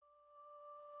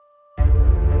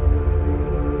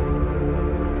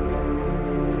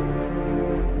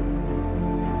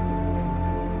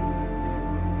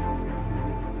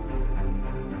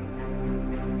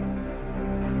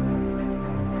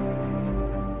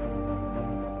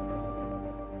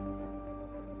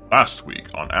Last week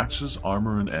on Axes,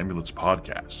 Armor, and Amulets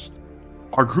podcast,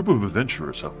 our group of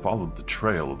adventurers have followed the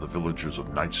trail of the villagers of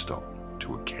Nightstone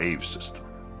to a cave system.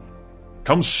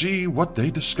 Come see what they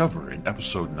discover in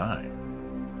episode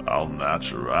 9, Al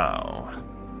Natural.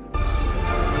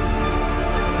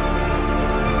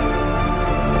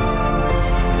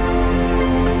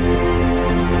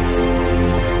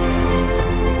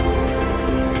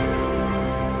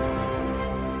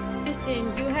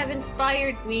 You have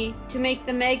inspired me to make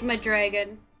the Magma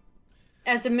Dragon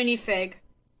as a minifig.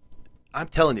 I'm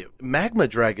telling you, Magma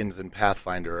Dragons in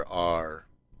Pathfinder are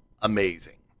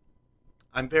amazing.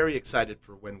 I'm very excited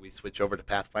for when we switch over to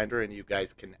Pathfinder and you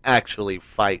guys can actually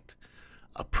fight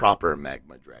a proper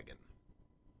Magma Dragon.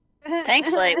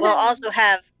 Thankfully, we'll also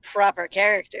have proper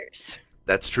characters.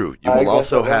 That's true. You will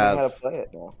also have how to play it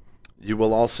now. You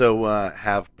will also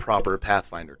have proper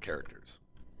Pathfinder characters.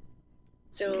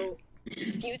 So,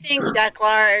 if you think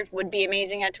Deklar would be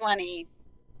amazing at 20,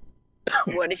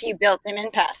 what if you built him in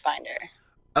Pathfinder?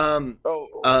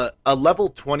 A level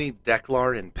 20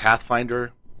 Deklar in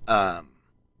Pathfinder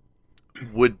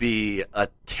would be a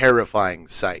terrifying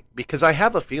sight, because I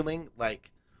have a feeling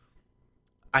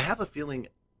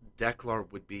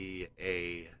Deklar would be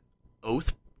a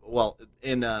oath. Well,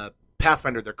 in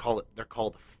Pathfinder they're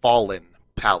called fallen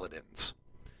paladins,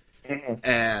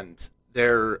 and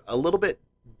they're a little bit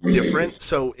different.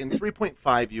 So in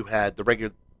 3.5 you had the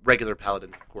regular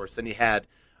paladins, of course. Then you had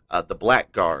the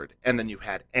Blackguard, and then you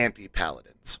had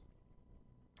anti-paladins.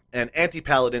 And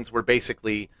anti-paladins were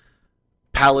basically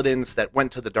paladins that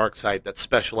went to the dark side that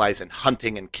specialize in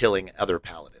hunting and killing other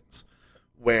paladins.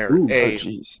 Where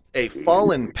a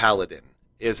fallen paladin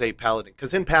is a paladin,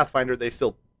 because in Pathfinder they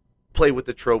still play with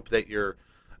the trope that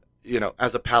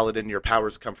as a paladin, your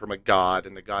powers come from a god,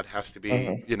 and the god has to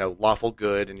be, lawful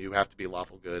good, and you have to be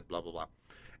lawful good, blah, blah, blah.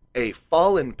 A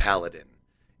fallen paladin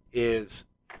is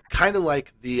kind of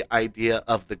like the idea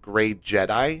of the Grey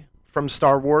Jedi from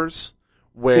Star Wars,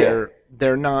 where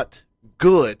they're not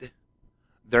good,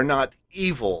 they're not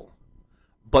evil,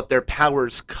 but their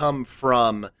powers come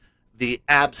from the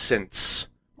absence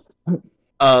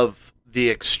of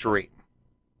the extreme.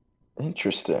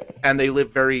 Interesting. And they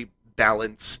live very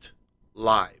balanced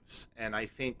lives. And I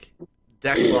think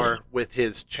Deklar, with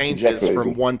his changes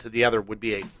from one to the other, would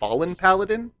be a fallen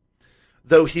paladin,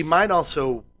 though he might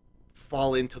also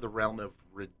fall into the realm of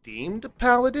redeemed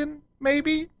paladin,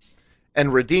 maybe.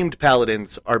 And redeemed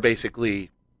paladins are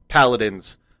basically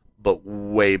paladins, but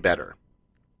way better.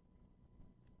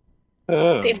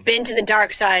 They've been to the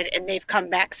dark side and they've come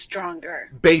back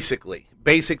stronger. Basically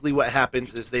what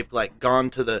happens is they've gone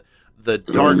to the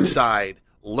dark side,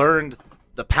 learned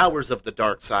the powers of the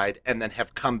dark side, and then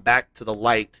have come back to the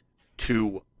light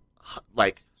to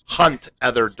hunt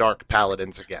other dark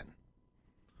paladins again.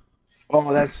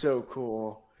 Oh, that's so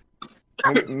cool.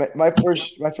 My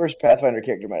first Pathfinder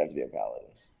character might have to be a paladin.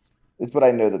 It's what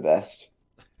I know the best.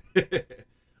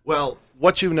 Well,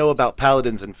 what you know about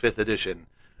paladins in 5th edition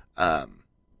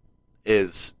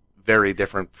is very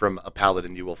different from a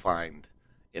paladin you will find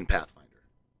in Pathfinder.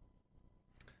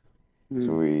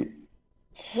 Sweet.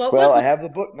 I have the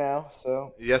book now,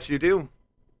 so... Yes, you do.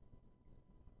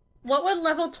 What would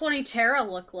level 20 Terra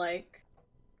look like?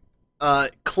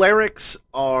 Clerics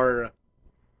are...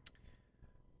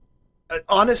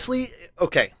 honestly,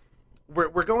 okay,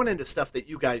 we're going into stuff that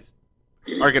you guys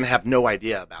are going to have no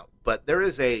idea about, but there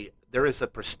is a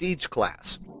prestige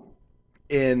class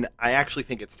in, I actually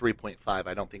think it's 3.5,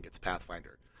 I don't think it's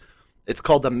Pathfinder. It's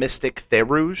called the Mystic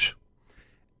Therouge,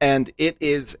 and it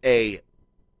is a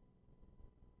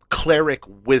cleric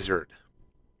wizard.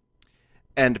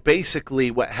 And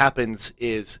basically what happens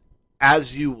is,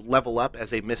 as you level up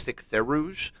as a Mystic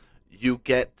Therouge, you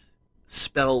get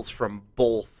spells from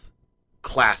both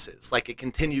classes. It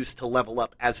continues to level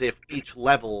up as if each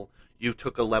level you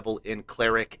took a level in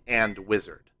cleric and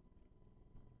wizard.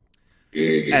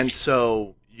 And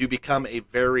so you become a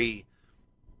very,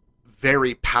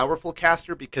 very powerful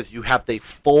caster because you have the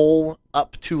full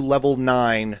up to level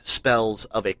 9 spells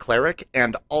of a cleric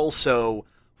and also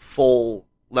full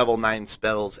level 9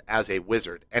 spells as a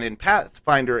wizard. And in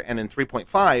Pathfinder and in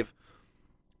 3.5,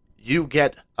 you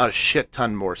get a shit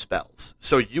ton more spells.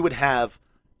 So you would have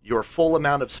your full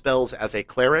amount of spells as a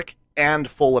cleric and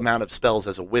full amount of spells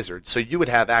as a wizard. So you would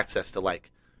have access to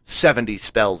 70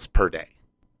 spells per day.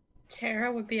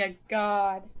 Terra would be a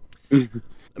god.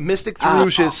 Mystic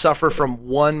Therouges suffer from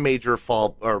one major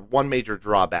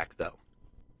drawback, though.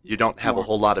 You don't have a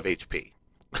whole lot of HP.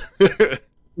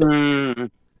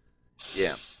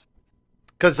 Yeah.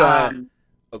 Because, go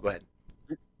ahead.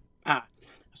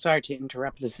 Sorry to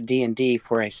interrupt this D&D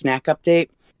for a snack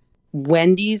update.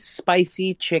 Wendy's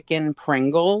spicy chicken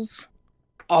Pringles.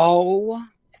 Oh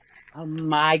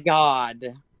my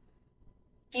god.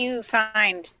 You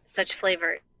find such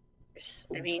flavors.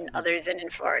 I mean, other than in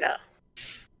Florida.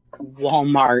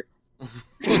 Walmart.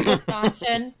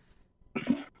 Wisconsin.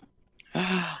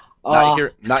 Not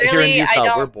here in Really, I Utah.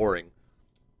 don't- We're boring.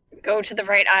 Go to the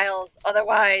right aisles.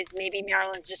 Otherwise, maybe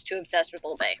Maryland's just too obsessed with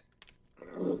Old Bay.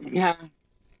 Yeah.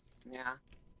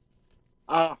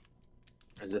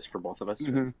 Is this for both of us?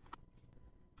 Mhm.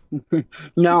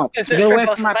 No. Is Get this for away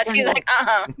both from of my us? He's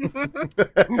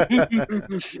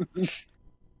Pringles.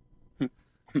 like,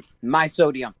 My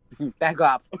sodium. Back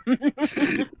off.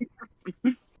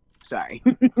 Sorry.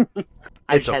 I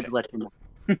It's just had okay. to let you know.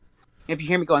 If you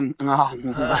hear me going, oh,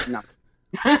 no.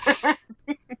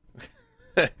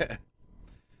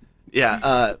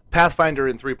 Yeah, Pathfinder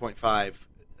in 3.5.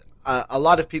 A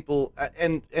lot of people,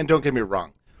 and don't get me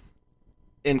wrong,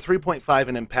 in 3.5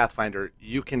 and in Pathfinder,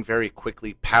 you can very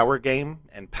quickly power game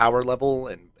and power level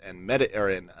and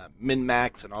min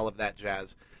max and all of that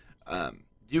jazz.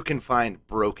 You can find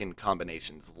broken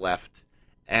combinations left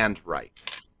and right,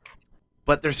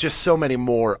 but there's just so many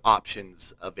more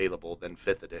options available than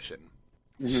 5th edition.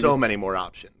 So many more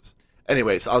options.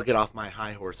 Anyways, I'll get off my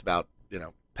high horse about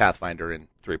Pathfinder in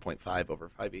 3.5 over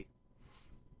 5e.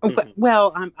 Okay,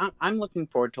 well, I'm looking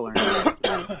forward to learning.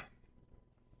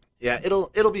 Yeah,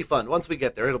 it'll be fun. Once we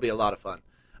get there, it'll be a lot of fun.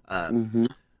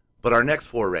 But our next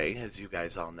foray, as you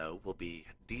guys all know, will be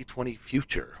D20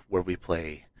 Future, where we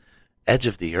play Edge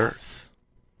of the Earth.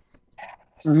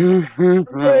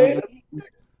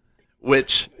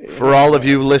 Which, for all of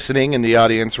you listening in the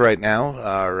audience right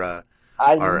now,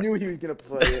 I Alright. knew he was gonna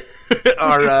play it.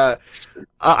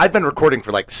 I've been recording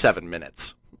for like 7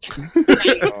 minutes.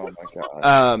 Oh my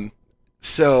god.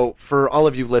 So for all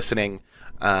of you listening,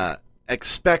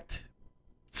 expect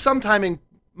sometime in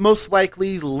most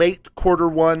likely late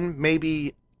Q1,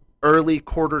 maybe early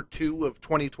Q2 of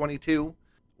 2022,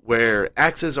 where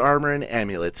Axes, Armor, and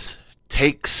Amulets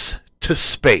takes to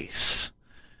space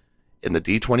in the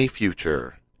D20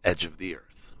 Future Edge of the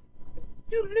Earth.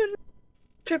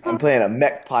 I'm playing a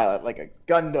mech pilot like a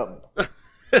Gundam.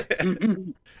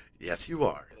 Yes, you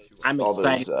are. I'm All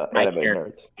excited. those My anime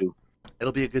character. nerds.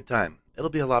 It'll be a good time. It'll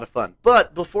be a lot of fun.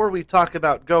 But before we talk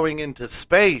about going into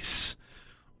space,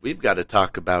 we've got to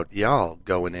talk about y'all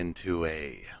going into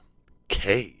a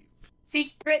cave.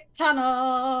 Secret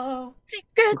tunnel.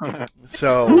 Secret.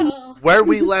 So, where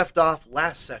we left off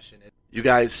last session, you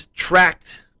guys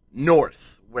tracked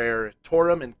north, where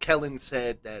Torum and Kellen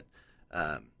said that,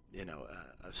 a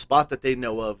spot that they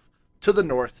know of to the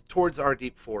north, towards our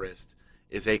deep forest,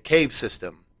 is a cave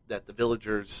system that the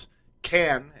villagers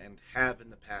can and have in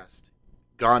the past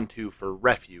gone to for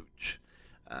refuge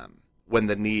when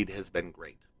the need has been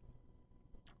great.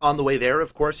 On the way there,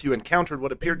 of course, you encountered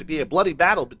what appeared to be a bloody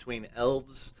battle between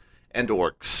elves and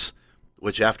orcs,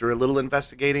 which after a little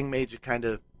investigating made you kind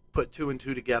of put 2 and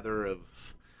 2 together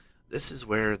of this is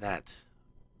where that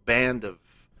band of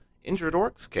injured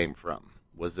orcs came from,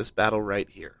 was this battle right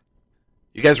here.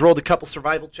 You guys rolled a couple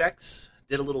survival checks,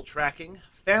 did a little tracking,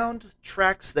 found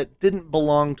tracks that didn't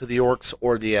belong to the orcs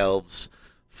or the elves,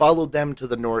 followed them to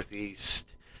the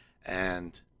northeast,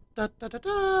 and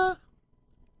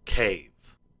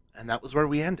cave. And that was where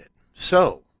we ended.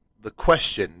 So, the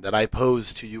question that I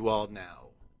pose to you all now,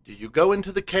 do you go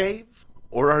into the cave,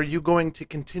 or are you going to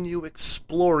continue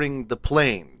exploring the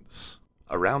plains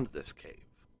around this cave?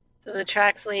 So the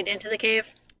tracks lead into the cave.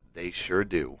 They sure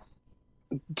do.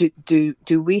 Do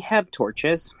we have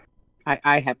torches?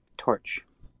 I have a torch.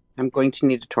 I'm going to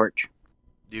need a torch.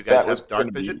 Do you guys That was have dark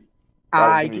gonna vision? Be, that was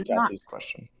I gonna be do not. Calthy's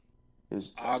question.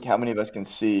 Is how many of us can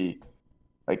see?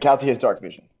 Like Calthy has dark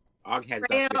vision. Og has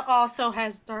Rhea dark also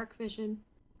has dark vision.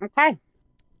 Okay.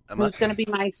 Am Who's going to be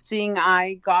my seeing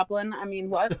eye goblin? I mean,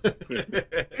 what?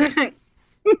 vision.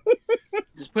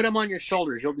 Just put them on your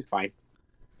shoulders. You'll be fine.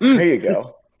 There you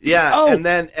go. Yeah, Oh, and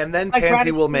then like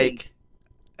Pansy will make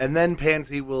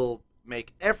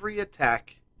every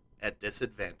attack at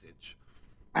disadvantage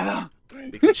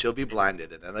because she'll be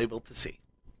blinded and unable to see.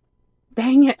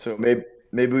 Dang it. So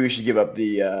maybe we should give up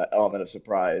the element of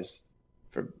surprise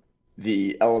for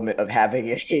the element of having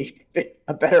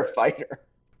a better fighter.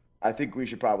 I think we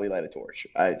should probably light a torch.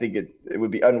 I think it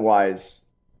would be unwise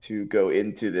to go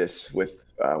into this with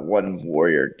one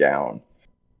warrior down,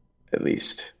 at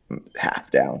least half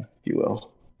down, if you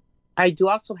will. I do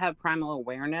also have primal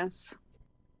awareness,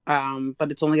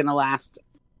 but it's only going to last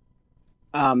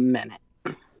a minute.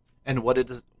 And what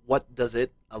does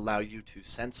it allow you to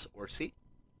sense or see?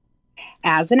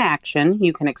 As an action,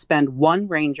 you can expend 1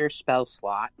 ranger spell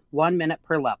slot, 1 minute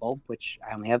per level, which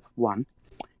I only have 1.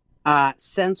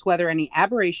 Sense whether any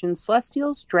aberrations,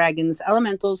 celestials, dragons,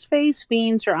 elementals, fays,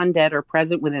 fiends, or undead are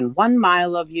present within 1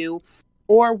 mile of you,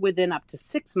 or within up to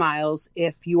 6 miles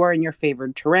if you are in your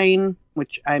favored terrain,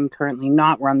 which I'm currently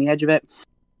not. We're on the edge of it.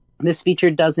 This feature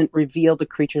doesn't reveal the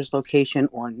creature's location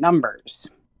or numbers.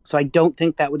 So I don't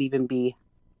think that would even be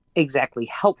exactly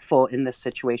helpful in this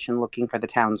situation looking for the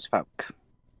townsfolk.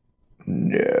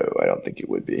 No, I don't think it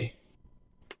would be.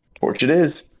 Torch it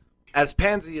is. As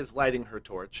Pansy is lighting her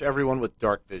torch, everyone with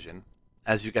dark vision,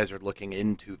 as you guys are looking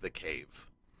into the cave,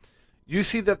 you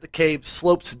see that the cave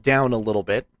slopes down a little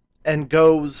bit and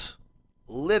goes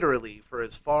literally for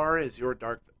as far as your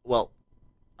dark... Well,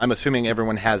 I'm assuming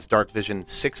everyone has dark vision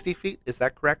 60 feet. Is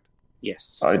that correct?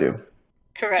 Yes. I do.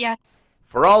 Correct. Yes.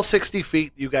 For all 60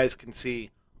 feet, you guys can see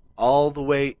all the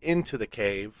way into the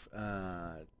cave,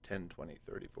 10, 20,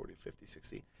 30, 40, 50,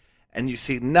 60, and you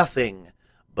see nothing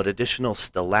but additional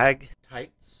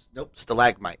stalagmites. Nope,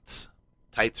 stalagmites.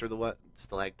 Tights are the what?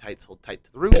 Stalactites hold tight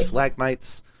to the roof.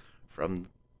 Stalagmites from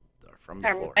the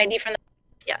floor. ID from the...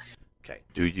 Yes. Okay.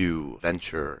 Do you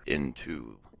venture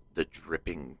into the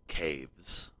dripping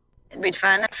caves? We'd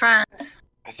find our friends.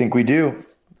 I think we do.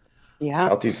 Yeah.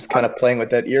 Alty's kind of playing with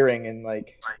that earring and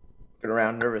like looking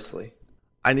around nervously.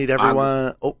 I need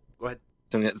everyone... Oh, go ahead.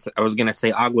 So I was going to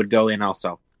say Og would go in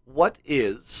also. What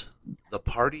is the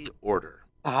party order?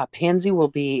 Pansy will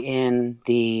be in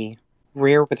the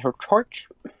rear with her torch.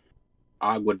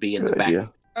 Og would be in Good the back.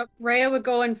 idea. Rhea would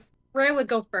go in. Rhea would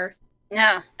go first.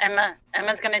 No, Emma.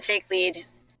 Emma's gonna take lead.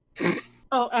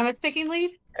 Oh, Emma's taking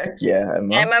lead? Heck yeah,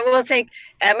 Emma.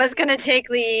 Emma's gonna take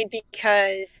lead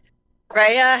because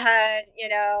Rhea had,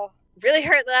 really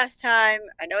hurt last time.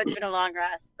 I know it's been a long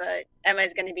rest, but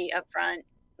Emma's gonna be up front.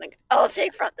 Like, I'll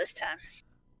take front this time.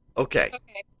 Okay.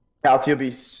 Okay. Alty will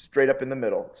be straight up in the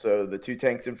middle. So the 2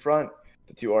 tanks in front,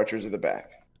 the 2 archers in the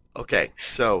back. Okay,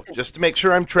 so just to make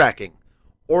sure I'm tracking,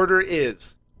 order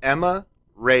is Emma,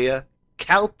 Rhea,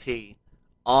 Kalti,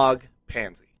 Og,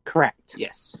 Pansy. Correct.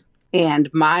 Yes. And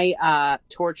my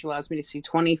torch allows me to see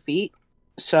 20 feet,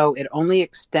 so it only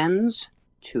extends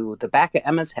to the back of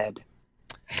Emma's head.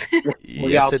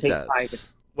 Yes, it take does.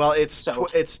 5. Well, it's So-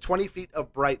 it's 20 feet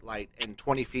of bright light and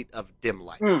 20 feet of dim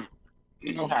light. Okay.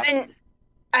 And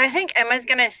I think Emma's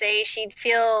gonna say she'd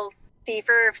feel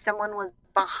safer if someone was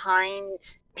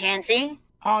behind Pansy.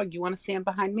 Oh, you want to stand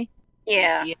behind me?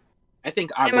 Yeah. Yeah. I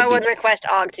think Og Emma would be... request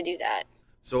Og to do that.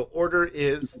 So order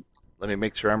is, let me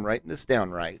make sure I'm writing this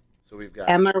down right. So we've got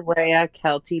Emma, Rhea,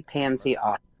 Kelty, Pansy,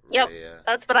 off. Yep. Rhea.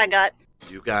 That's what I got.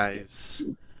 You guys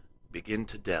begin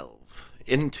to delve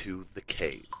into the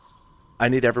cave. I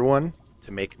need everyone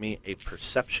to make me a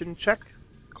perception check.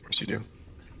 Of course you do.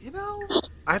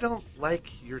 I don't like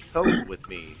your tone with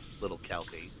me, little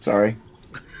Kalti. Sorry.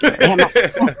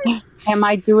 Am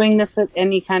I doing this at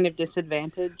any kind of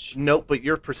disadvantage? Nope, but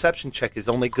your perception check is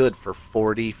only good for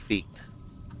 40 feet.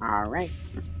 All right.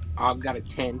 Og got a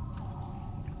 10.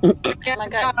 Emma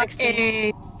got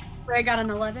 16. Rhea got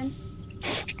an 11.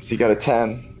 He got a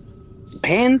 10.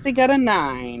 Pansy got a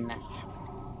 9.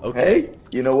 Okay. Hey,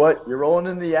 you know what? You're rolling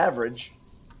in the average.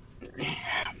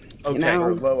 Okay. know-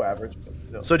 Or low average. But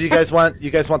still. So do you guys want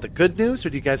the good news or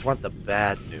do you guys want the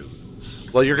bad news?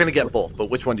 Well, you're going to get both, but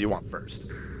which one do you want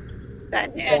first?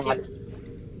 Bad news.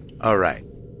 All right.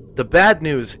 The bad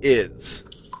news is,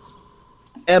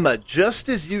 Emma, just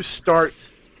as you start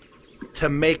to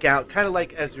make out, kind of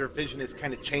like as your vision is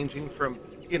kind of changing from,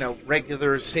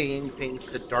 regular seeing things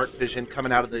to dark vision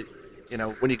coming out of the,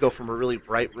 when you go from a really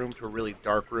bright room to a really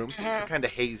dark room, kind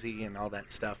of hazy and all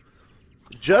that stuff.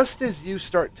 Just as you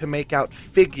start to make out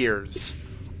figures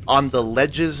on the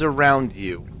ledges around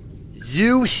you,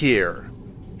 you hear,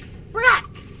 Brack!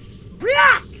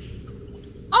 Brack!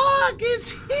 Og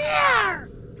is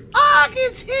here! Og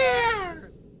is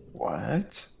here!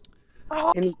 What?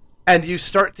 And you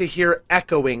start to hear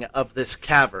echoing of this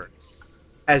cavern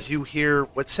as you hear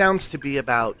what sounds to be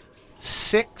about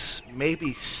 6,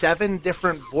 maybe 7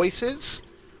 different voices.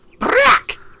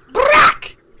 Brack!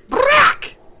 Brack!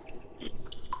 Brack!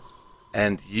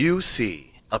 And you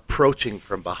see, approaching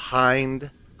from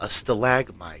behind a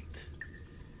stalagmite,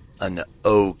 an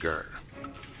ogre.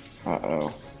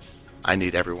 Uh-oh. I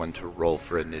need everyone to roll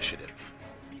for initiative.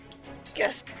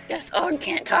 Guess Og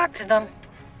can't talk to them.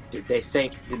 Did they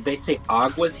say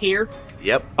Og was here?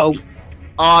 Yep. Oh,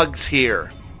 Og's here.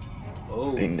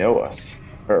 Oh. They know us.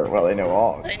 Or, they know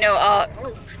all. I know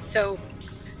Og. So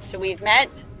we've met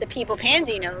the people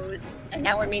Pansy knows, and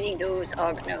now we're meeting those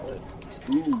Og knows.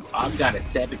 Ooh, Og got a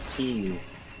 17.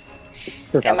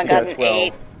 Emma got an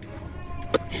 8.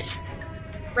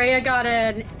 Rhea got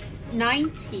a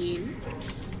 19.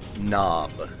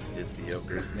 Knob is the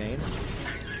ogre's name.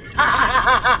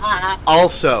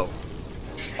 Also,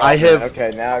 I have...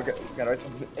 Okay, now I've got to write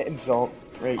some insults.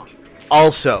 Great.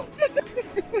 Also,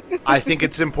 I think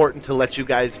it's important to let you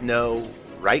guys know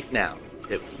right now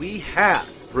that we have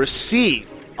received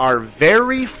our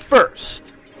very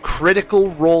first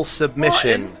Critical Role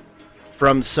submission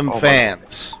from some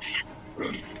fans.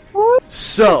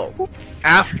 So,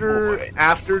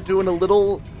 after doing a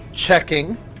little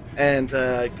checking and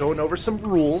going over some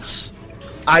rules,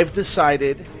 I've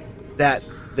decided that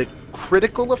the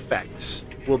critical effects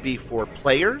will be for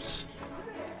players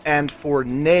and for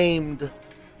named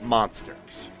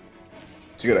monsters.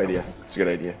 It's a good idea. It's a good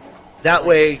idea. That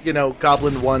way,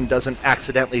 Goblin 1 doesn't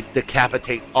accidentally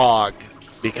decapitate Og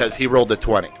because he rolled a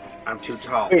 20. I'm too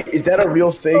tall. Wait, is that a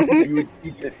real thing? That you would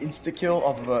get an insta-kill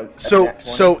off of a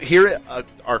So here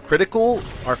are critical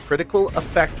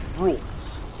effect rules.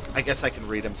 I guess I can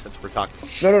read them since we're talking.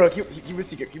 No. Keep him a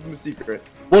secret. Keep him a secret.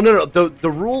 Well, no.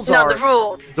 The rules are... the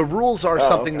rules. The rules are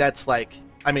something okay. that's like...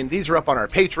 I mean, these are up on our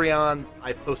Patreon.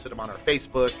 I've posted them on our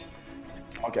Facebook.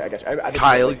 Okay, I got you. I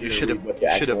Kyle, you should have. What the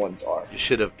actual ones are. You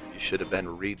should have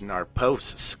been reading our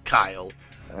posts, Kyle.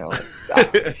 Well,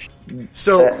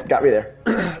 So that got me there.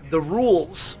 the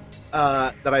rules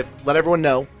that I've let everyone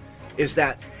know is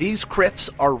that these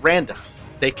crits are random.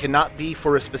 They cannot be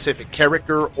for a specific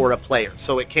character or a player.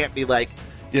 So it can't be like,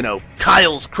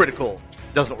 Kyle's critical.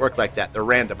 It doesn't work like that. They're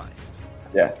randomized.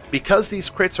 Yeah. Because these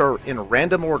crits are in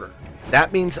random order,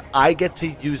 that means I get to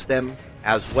use them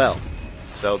as well.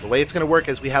 So the way it's going to work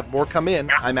is we have more come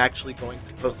in. I'm actually going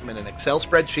to post them in an Excel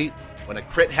spreadsheet. When a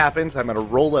crit happens, I'm going to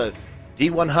roll a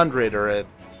D100 or a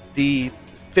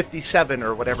D57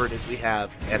 or whatever it is we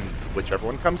have, and whichever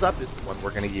one comes up is the one we're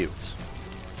going to use.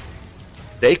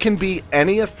 They can be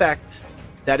any effect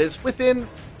that is within,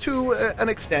 to an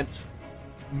extent,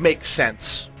 makes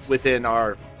sense within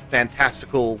our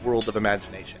fantastical world of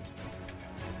imagination.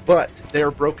 But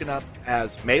they're broken up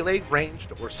as melee,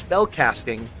 ranged, or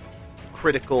spellcasting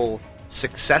critical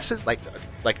successes, like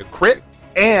a crit,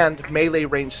 and melee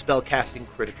range spellcasting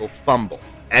critical fumble.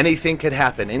 Anything could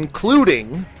happen,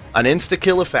 including an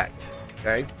insta-kill effect.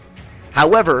 Okay.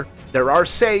 However, there are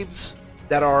saves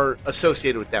that are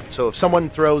associated with them. So if someone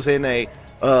throws in a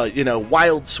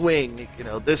wild swing,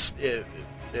 this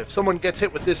if someone gets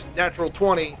hit with this natural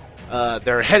 20,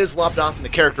 their head is lopped off and the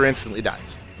character instantly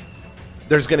dies.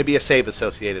 There's going to be a save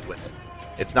associated with it.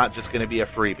 It's not just going to be a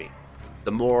freebie.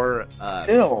 The more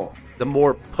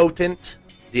potent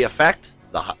the effect,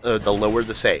 the lower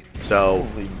the save. So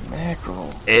Holy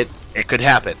mackerel! It could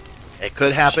happen. It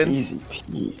could happen. Easy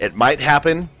peasy. It might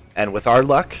happen, and with our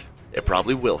luck, it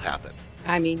probably will happen.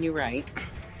 I mean, you're right.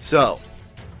 So,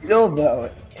 Still though,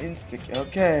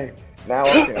 okay. Now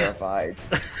I'm terrified.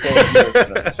 Thank you,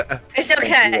 listeners. It's Thank you,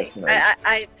 okay. listeners.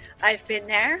 I've been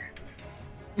there.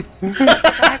 Hey,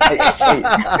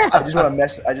 I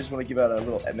just want to give out a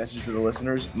little message to the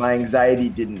listeners. My anxiety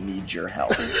didn't need your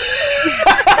help.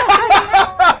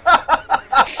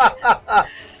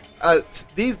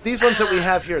 These ones that we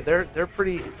have here, they're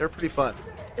pretty fun.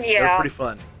 Yeah. They're pretty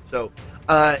fun. So,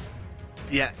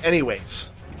 yeah. Anyways,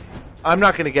 I'm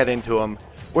not going to get into them.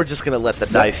 We're just going to let the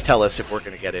dice tell us if we're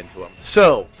going to get into them.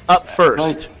 So, up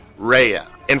first, Rhea.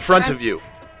 In front of you,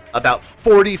 about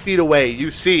 40 feet away,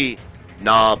 you see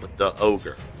Knob the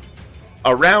Ogre.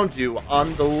 Around you,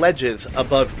 on the ledges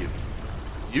above you,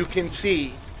 you can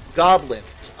see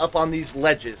goblins up on these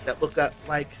ledges that look up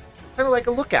kind of like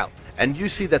a lookout. And you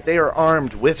see that they are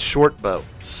armed with short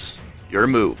bows. Your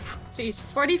move. So he's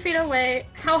 40 feet away.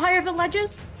 How high are the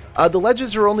ledges? The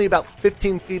ledges are only about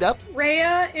 15 feet up.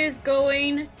 Rhea is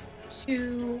going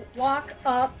to walk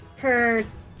up her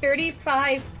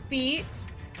 35 feet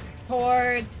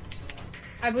towards,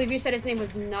 I believe you said his name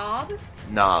was Knob.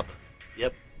 Knob.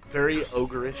 Yep. Very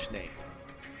ogre-ish name.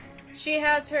 She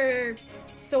has her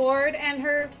sword and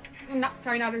her, not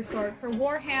her sword, her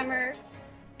warhammer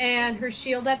and her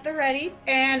shield at the ready,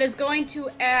 and is going to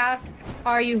ask,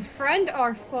 are you friend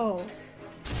or foe?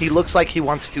 He looks like he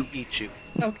wants to eat you.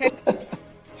 Okay.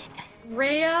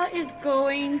 Rhea is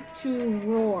going to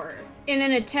roar in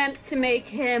an attempt to make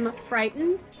him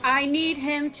frightened. I need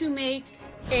him to make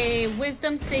a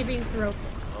wisdom saving throw.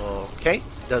 Okay.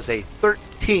 Does a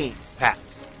 13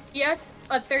 pass? Yes,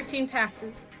 a 13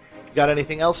 passes. You got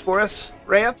anything else for us,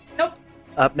 Rhea? Nope.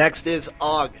 Up next is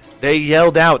Og. They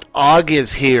yelled out, Og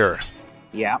is here.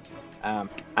 Yeah.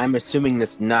 I'm assuming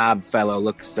this knob fellow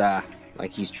looks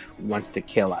like he wants to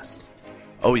kill us.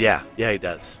 Oh, yeah. Yeah, he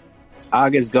does.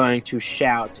 Og is going to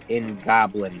shout in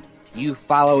Goblin, "You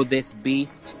follow this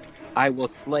beast, I will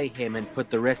slay him and put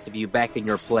the rest of you back in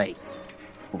your place.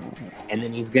 And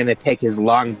then he's going to take his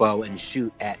longbow and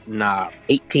shoot at Knob.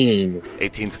 18.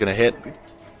 18's going to hit.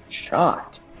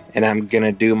 Shot. And I'm going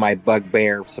to do my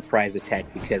bugbear surprise attack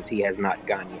because he has not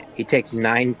gone yet. He takes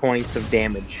 9 points of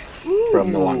damage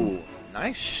from the longbow. Ooh,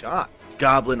 nice shot.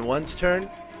 Goblin 1's turn.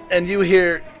 And you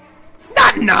hear,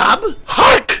 "Not Knob!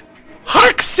 Hark!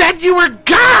 Hark said you were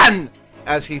gone!"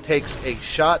 As he takes a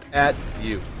shot at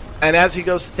you. And as he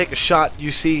goes to take a shot,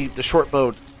 you see the short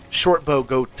bow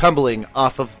go tumbling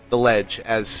off of the ledge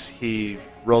as he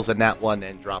rolls a nat 1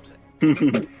 and drops it.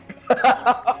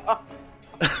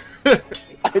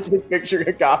 I just picture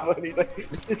a goblin. He's like,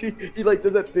 he like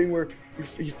does that thing where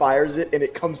he fires it and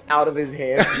it comes out of his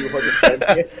hand. You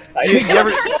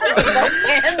ever?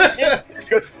 It just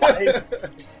goes flying.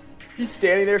 He's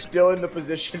standing there still in the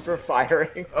position for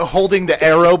firing. Holding the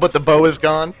arrow, but the bow is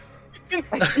gone.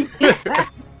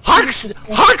 Hark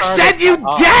said you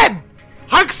dead!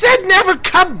 Hark said never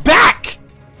come back!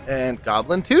 And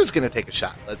Goblin 2 is going to take a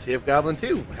shot. Let's see if Goblin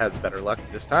 2 has better luck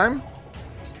this time.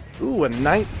 Ooh, a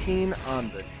 19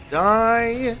 on the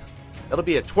die. That'll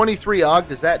be a 23 Og.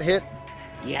 Does that hit?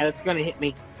 Yeah, that's going to hit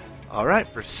me. All right,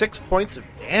 for 6 points of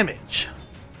damage.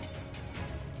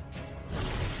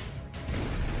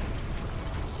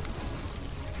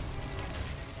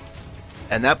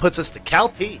 And that puts us to Cal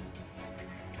T.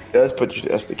 Does put you to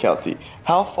Esticalti.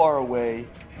 How far away,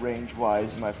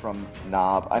 range-wise, am I from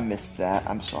Knob? I missed that.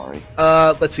 I'm sorry.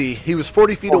 Let's see. He was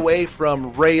 40 feet away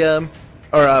from Rhea,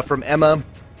 or from Emma.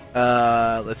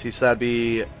 Let's see. So that'd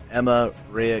be Emma,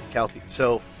 Rhea, Calty.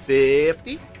 So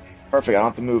 50. Perfect. I don't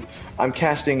have to move. I'm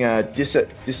casting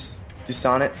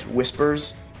Dissonant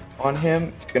Whispers on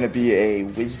him. It's going to be a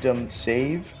Wisdom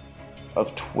save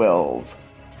of 12.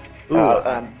 Ooh.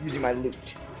 I'm using my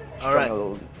loot. All right.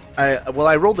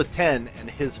 I rolled a 10,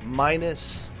 and his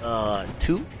minus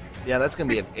 2. Yeah, that's going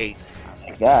to be an 8.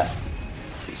 Like that.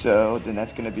 So then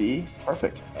that's going to be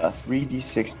perfect.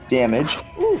 3d6 damage.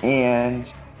 Oof. And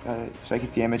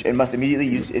psychic damage. It must immediately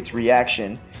use its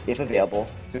reaction, if available,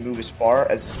 to move as far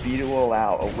as the speed will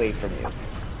allow away from you.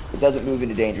 It doesn't move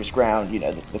into dangerous ground,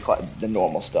 the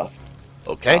normal stuff.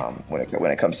 Okay. When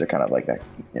it comes to kind of like that,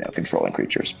 controlling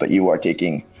creatures. But you are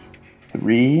taking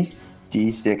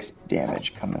 3d6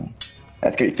 damage coming.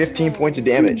 That's good. 15 points of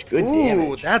damage. Good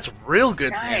damage. Ooh, that's real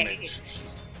good damage.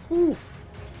 Ooh.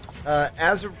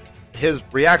 As his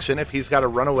reaction, if he's got to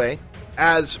run away,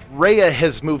 as Rhea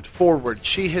has moved forward,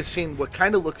 she has seen what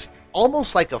kind of looks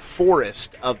almost like a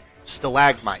forest of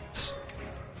stalagmites.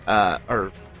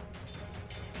 Or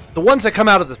the ones that come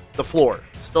out of the floor.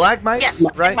 Stalagmites, Yes,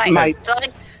 right?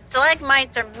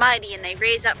 Stalagmites are mighty and they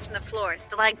raise up from the floor.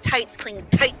 Stalactites cling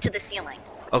tight to the ceiling.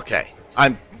 Okay.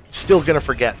 I'm still going to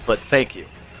forget, but thank you.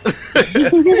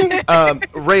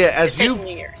 Rhea,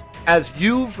 as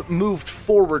you've moved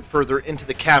forward further into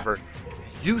the cavern,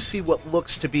 you see what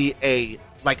looks to be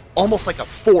almost like a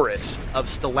forest of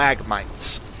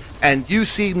stalagmites. And you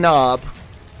see Knob,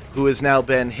 who has now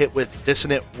been hit with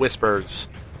Dissonant Whispers,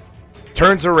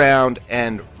 turns around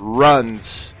and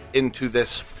runs into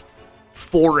this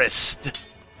forest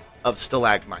of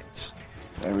stalagmites.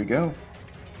 There we go.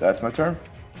 That's my turn.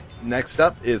 Next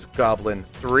up is Goblin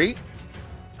 3.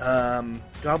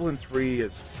 Goblin 3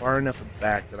 is far enough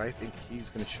back that I think he's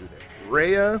going to shoot at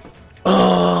Rhea.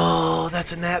 Oh,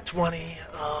 that's a nat 20.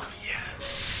 Oh,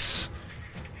 yes.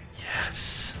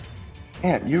 Yes.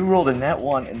 Man, you rolled a nat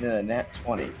 1 and then a nat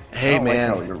 20. Hey,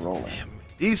 man. Like how you're rolling.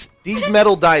 These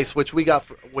metal dice, which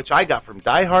I got from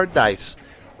Die Hard Dice,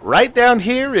 right down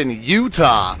here in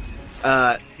Utah.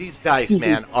 These dice,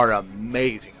 man, are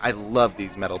amazing. I love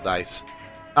these metal dice.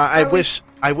 I wish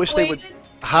they would.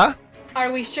 Huh?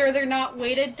 Are we sure they're not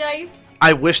weighted dice?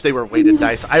 I wish they were weighted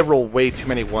dice. I roll way too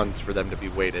many ones for them to be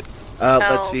weighted.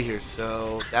 Let's see here.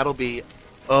 So that'll be.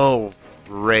 Oh,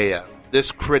 Rhea,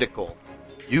 this critical.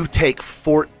 You take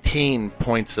 14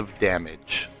 points of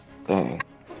damage. Dang.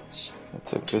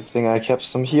 That's a good thing I kept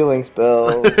some healing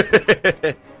spells.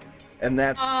 And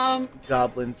that's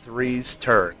Goblin 3's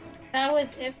turn. That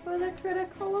was it for the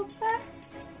critical effect?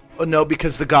 Oh, no,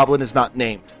 because the goblin is not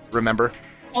named, remember?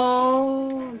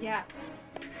 Oh, yeah.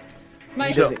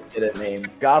 He doesn't get a name.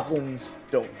 Goblins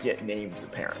don't get names,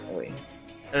 apparently.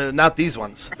 Not these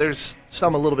ones. There's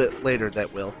some a little bit later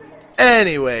that will.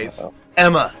 Anyways,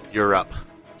 Emma, you're up.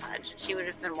 She would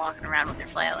have been walking around with her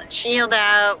flail and shield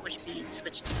out, which means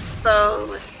switching to bow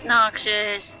was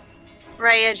noxious.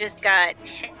 Rhea just got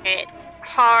hit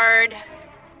hard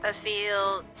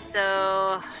afield,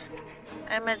 so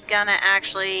Emma's gonna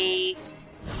actually.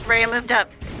 Rhea moved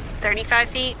up 35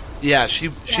 feet. Yeah, she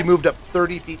moved up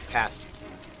 30 feet past you.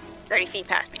 30 feet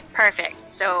past me. Perfect.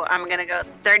 So I'm going to go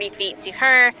 30 feet to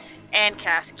her and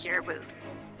cast Cure Wounds.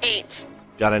 8.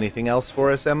 Got anything else for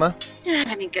us, Emma? Do you have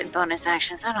any good bonus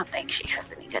actions? I don't think she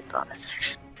has any good bonus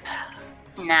actions.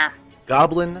 Nah.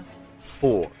 Goblin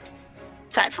 4.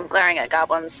 Aside from glaring at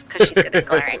goblins, because she's good at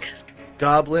glaring.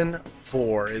 Goblin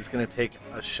 4 is going to take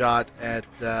a shot at,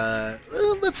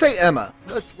 let's say Emma.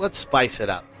 Let's spice it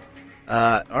up.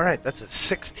 All right, that's a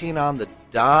 16 on the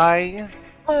die.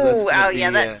 So that's gonna be,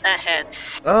 that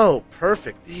hits. Oh,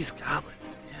 perfect. These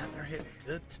goblins, yeah, they're hitting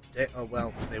good today. Oh,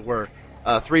 well, they were.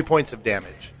 3 points of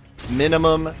damage.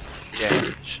 Minimum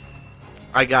damage.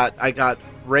 I got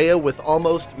Rhea with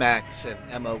almost max and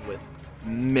Emma with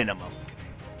minimum.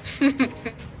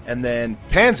 And then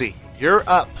Pansy, you're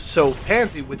up. So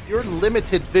Pansy, with your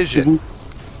limited vision,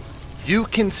 you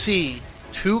can see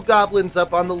 2 goblins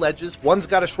up on the ledges. One's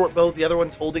got a short bow, the other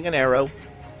one's holding an arrow.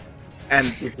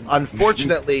 And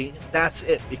unfortunately, that's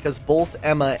it, because both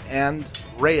Emma and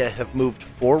Rhea have moved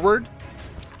forward.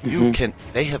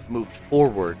 They have moved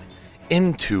forward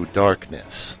into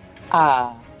darkness.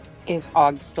 Is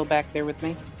Og still back there with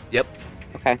me? Yep.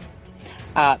 Okay.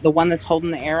 The one that's holding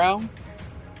the arrow,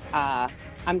 I'm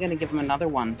going to give him another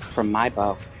one from my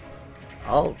bow.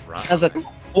 All right. Does a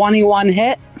 21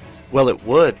 hit? Well, it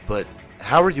would, but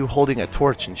how are you holding a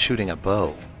torch and shooting a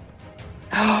bow?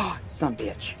 Oh, some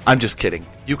bitch. I'm just kidding.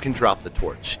 You can drop the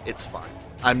torch. It's fine.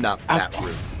 I'm not that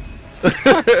rude.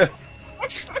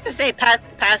 Just say pass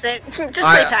it. Just say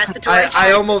pass the torch.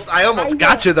 I almost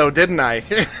got you though, didn't I?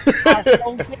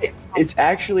 It's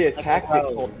actually a tactic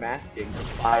called masking to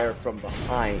fire from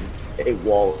behind a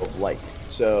wall of light.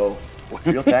 So,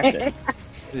 real tactic.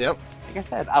 Yep. Like I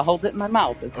said, I'll hold it in my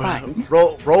mouth. It's fine.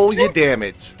 Roll your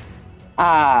damage.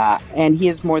 And he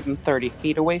is more than 30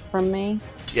 feet away from me.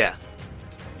 Yeah.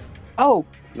 Oh,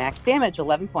 max damage,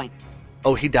 11 points.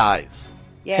 Oh, he dies.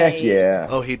 Yay. Heck yeah.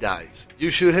 Oh, he dies. You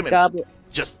shoot him and Goblin.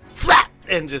 just flap,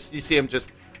 and just you see him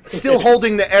just still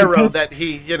holding the arrow that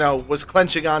he, was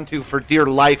clenching onto for dear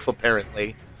life,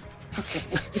 apparently.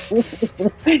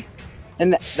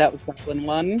 And that was Goblin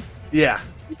 1? Yeah.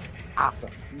 Awesome.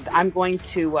 I'm going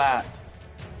to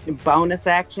bonus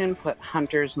action put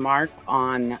Hunter's Mark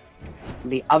on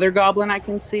the other goblin I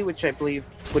can see, which I believe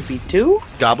would be 2.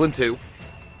 Goblin 2.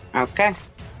 Okay.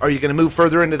 Are you going to move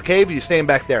further into the cave, or are you staying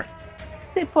back there?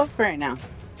 Stay put for right now.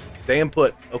 Staying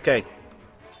put. Okay.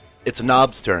 It's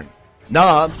Nob's turn.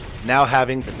 Nob, now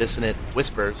having the dissonant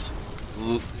whispers,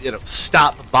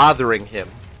 stop bothering him.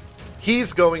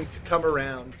 He's going to come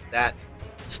around that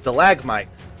stalagmite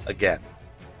again.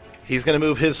 He's going to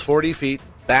move his 40 feet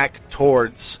back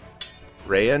towards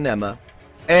Rhea and Emma.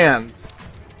 And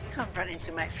Come run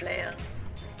into my flail.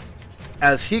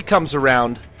 as he comes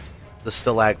around the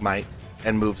stalagmite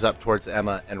and moves up towards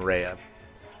Emma and Rhea,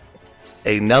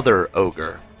 another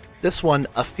ogre, this one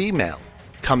a female,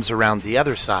 comes around the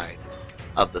other side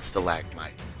of the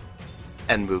stalagmite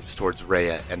and moves towards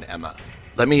Rhea and Emma.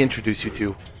 Let me introduce you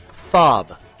to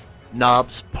Thob,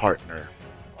 Nob's partner.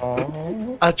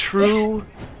 A true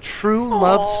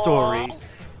love story.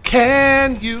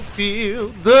 Can you feel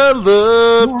the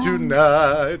love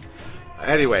tonight?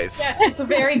 Anyways, Yes, it's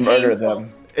very Murder painful.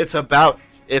 them. it's about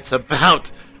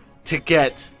to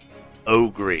get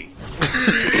ogre.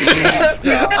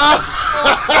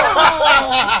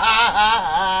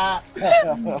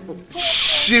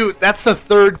 Shoot, that's the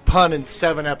third pun in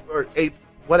 8.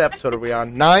 What episode are we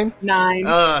on? 9?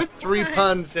 9. 3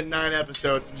 puns in 9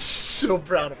 episodes. I'm so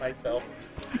proud of myself.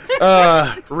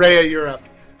 Rhea, you're up.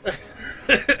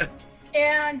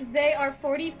 And they are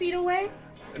 40 feet away.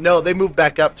 No, they move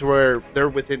back up to where they're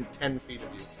within 10 feet of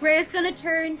you. Rhea's gonna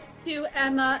turn to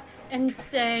Emma and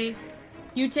say,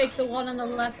 "You take the one on the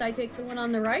left, I take the one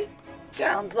on the right."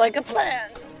 Sounds like a plan.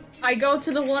 I go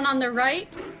to the one on the right.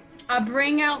 I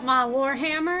bring out my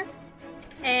warhammer,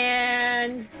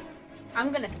 and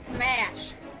I'm gonna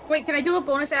smash. Wait, can I do a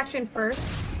bonus action first,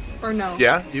 or no?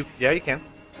 Yeah, you can.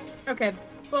 Okay.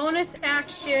 Bonus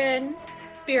action,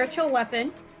 spiritual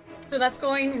weapon. So that's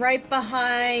going right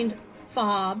behind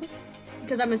Fob,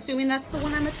 because I'm assuming that's the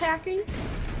one I'm attacking.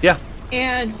 Yeah,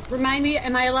 And remind me,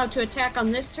 am I allowed to attack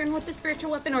on this turn with the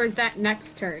spiritual weapon, or is that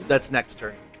next turn? that's next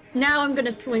turn. Now I'm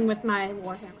gonna swing with my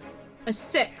warhammer. A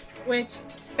 6, which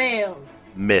fails.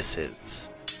 Misses.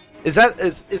 Is a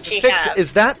She 6? has.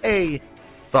 Is that a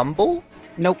fumble?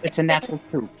 Nope, it's a natural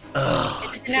 2.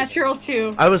 Ugh. Natural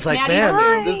 2. I was like, Natty man,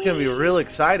 nine. this is gonna be real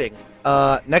exciting.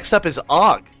 Next up is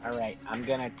Og. All right, I'm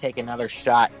gonna take another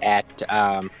shot at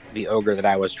the ogre that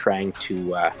I was trying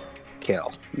to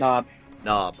kill. Nob.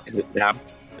 Nob. Is it Nob?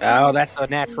 Oh, that's a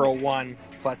natural 1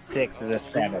 plus 6 is a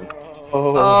 7.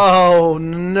 Oh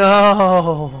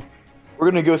no! We're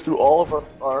gonna go through all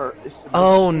of our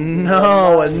Oh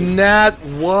no, a nat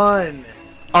 1.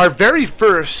 Our very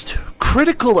first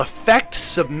critical effect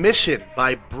submission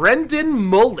by Brendan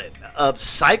Mullen of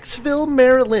Sykesville,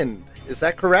 Maryland. Is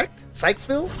that correct?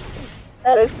 Sykesville?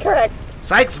 That is correct.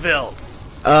 Sykesville.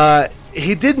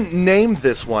 He didn't name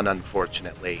this one,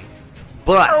 unfortunately.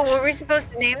 But Oh, were we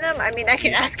supposed to name them? I mean, I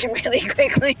can ask him really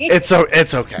quickly. it's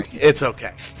okay. It's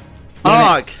okay.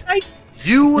 Og,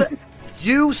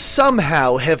 you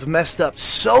somehow have messed up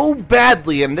so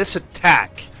badly in this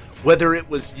attack, whether it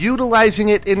was utilizing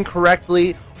it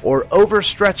incorrectly or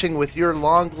overstretching with your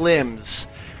long limbs,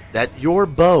 that your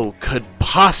bow could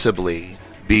possibly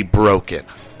be broken.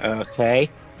 Okay.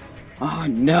 Oh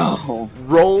no.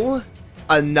 Roll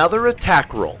another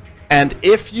attack roll, and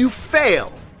if you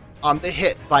fail on the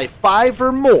hit by 5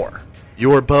 or more,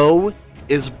 your bow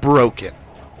is broken.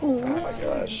 Oh my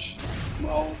gosh.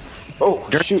 Oh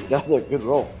shoot, that was a good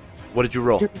roll. What did you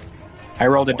roll? I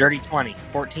rolled a dirty 20.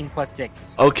 14 plus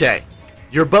 6. Okay,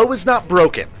 your bow is not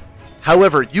broken.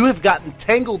 However, you have gotten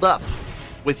tangled up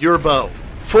with your bow.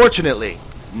 Fortunately,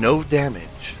 no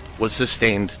damage was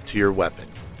sustained to your weapon.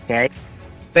 Okay.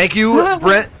 Thank you,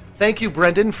 Thank you,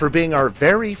 Brendan, for being our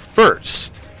very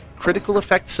first critical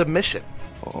effect submission.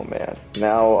 Oh man,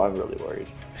 now I'm really worried.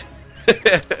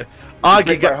 Og, you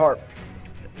Break my got, heart.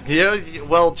 yeah,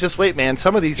 well, just wait, man.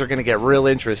 Some of these are going to get real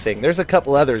interesting. There's a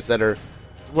couple others that are,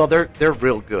 well, they're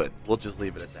real good. We'll just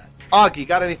leave it at that. Og, you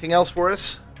got anything else for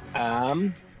us?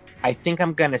 I think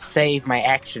I'm gonna save my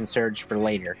action surge for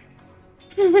later.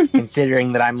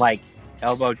 Considering that I'm like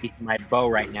elbow deep in my bow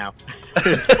right now.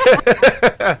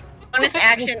 Bonus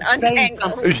action,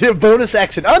 untangle. Bonus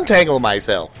action, untangle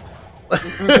myself.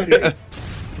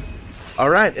 All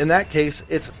right, in that case,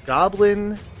 it's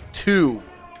Goblin 2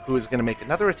 who is going to make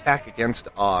another attack against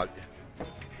Og.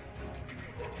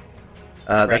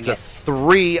 That's a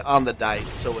 3 on the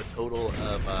dice, so a total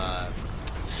of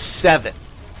 7.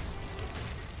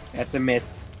 That's a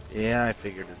miss. Yeah, I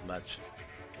figured as much.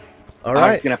 All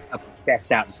I was right. gonna up his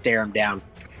chest out and stare him down.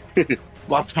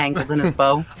 While tangled in his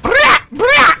bow.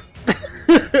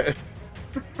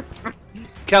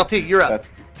 Calty, you're up.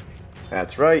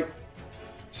 That's right.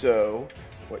 So,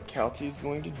 what Calty is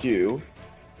going to do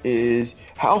is,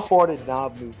 how far did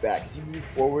Nob move back? Has he moved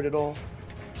forward at all?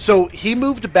 So he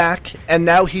moved back, and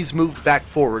now he's moved back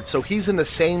forward. So he's in the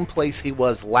same place he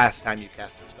was last time you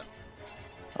cast the spell.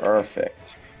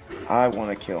 Perfect. I want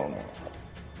to kill him.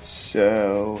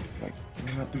 So, I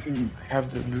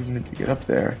have the movement to get up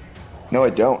there. No, I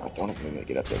don't. I don't have the movement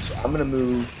to get up there. So I'm going to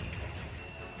move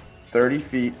 30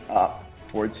 feet up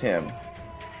towards him.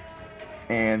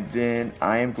 And then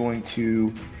I am going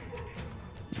to,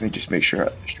 let me just make sure,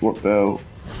 short bow.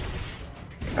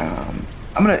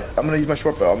 I'm gonna use my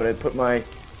short bow. I'm gonna put my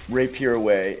rapier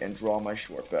away and draw my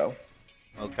short bow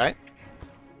Okay.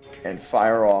 and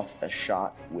fire off a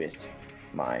shot with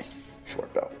my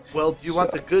short bow. Well, do you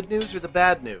want the good news or the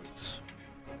bad news?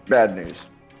 Bad news.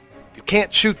 You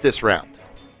can't shoot this round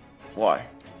Why?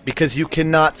 because you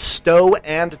cannot stow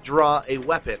and draw a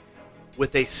weapon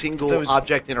with a single That was-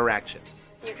 object interaction.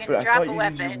 You can But I drop thought a you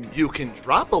weapon. used You can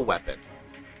drop a weapon.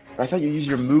 I thought you use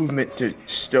your movement to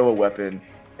stow a weapon,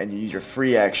 and you use your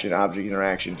free action object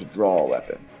interaction to draw a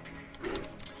weapon.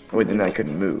 Wait, then I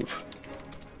couldn't move.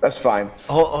 That's fine.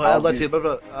 Let's see.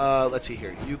 Let's see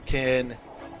here. You can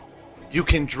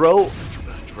draw.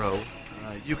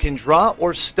 You can draw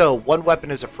or stow one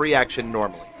weapon as a free action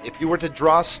normally. If you were to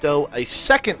draw stow a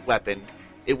second weapon,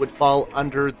 it would fall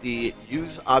under the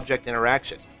use object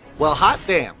interaction. Well, hot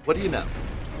damn! What do you know?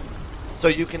 So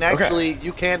you can actually,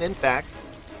 you can in fact,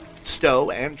 stow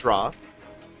and draw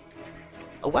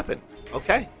a weapon.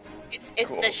 Okay. It's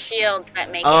Cool. the shields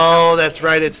that make Oh, that's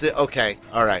right. It's the okay.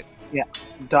 All right.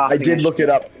 I did look it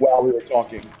up while we were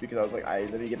talking because I was like,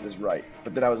 let me get this right.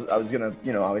 But then I was gonna,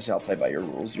 obviously I'll play by your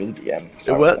rules. You're the DM.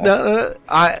 So Well, no.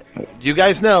 You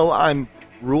guys know I'm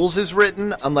rules is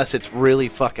written unless it's really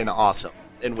fucking awesome.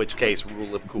 In which case,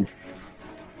 rule of cool.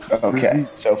 Okay,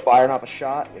 so firing off a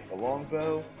shot with the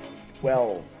longbow.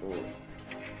 12.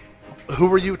 Ooh, Who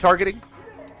were you targeting?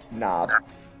 Knob.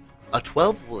 A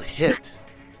 12 will hit.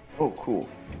 Oh, cool.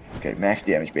 Okay, max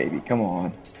damage, baby. Come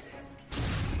on.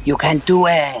 You can do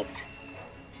it.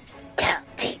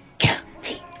 County.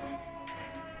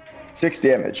 6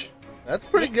 damage. That's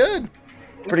pretty good.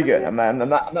 Pretty good. I'm not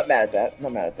mad at that. I'm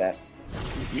not mad at that.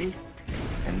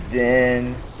 And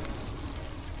then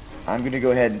I'm gonna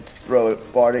go ahead and throw a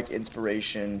bardic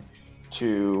inspiration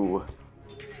to,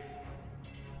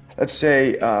 let's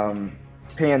say,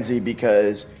 Pansy,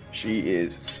 because she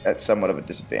is at somewhat of a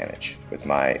disadvantage with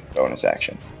my bonus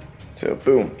action. So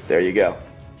boom, there you go.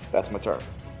 That's my turn.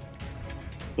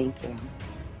 Thank you.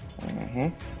 Mm-hmm.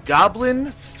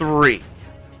 Goblin 3,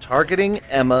 targeting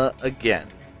Emma again.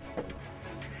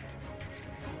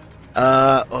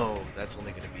 That's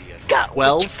only going to be a Go.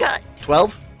 12. Go.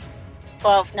 12?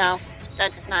 12. No,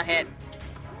 that does not hit.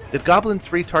 Did Goblin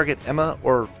 3 target Emma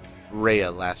or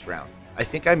Rhea last round? I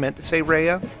think I meant to say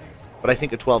Rhea, but I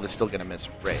think a 12 is still going to miss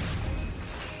Rhea.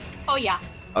 Oh, yeah.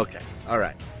 Okay, all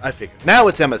right. I figured. Now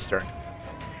it's Emma's turn.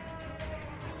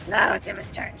 No, it's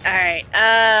Emma's turn. All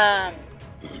right.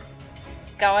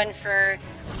 Going for.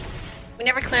 We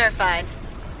never clarified.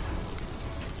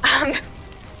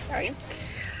 Sorry.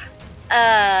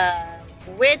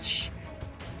 Which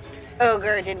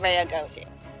ogre did Rhea go to?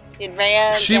 Did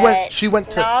Rhea? She went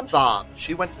to Knob? Thob.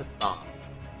 She went to Thob.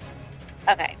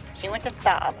 Okay, she went to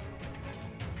Thob.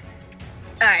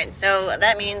 Alright, so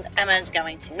that means Emma's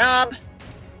going to Knob.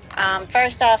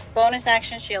 First off, bonus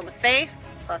action, Shield of Faith,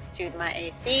 +2 to my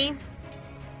AC.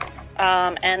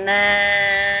 And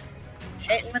then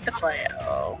hitting with the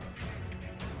flail.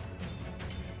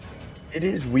 It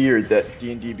is weird that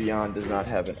D&D Beyond does not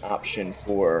have an option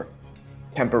for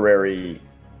temporary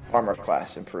armor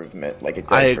class improvement like it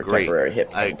does I for agree. temporary hit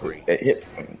I point agree.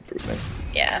 hit point improvement.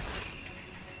 Yeah.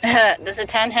 Does a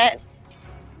 10 hit?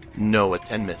 No, a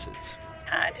 10 misses.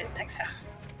 I didn't think so.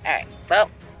 Alright,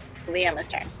 well, Emma's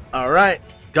turn. All right.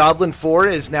 Goblin 4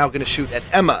 is now going to shoot at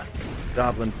Emma.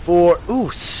 Goblin 4.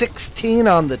 Ooh, 16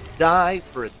 on the die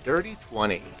for a dirty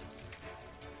 20.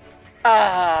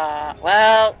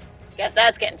 Well, guess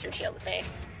that's getting through Shield of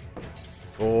Faith.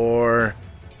 For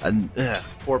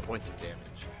 4 points of damage.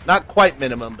 Not quite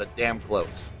minimum, but damn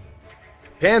close.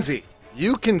 Pansy,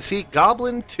 you can see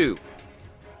Goblin 2.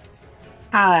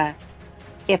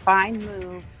 If I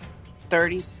move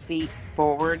 30 feet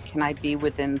forward, can I be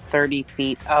within 30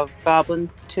 feet of Goblin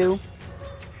 2?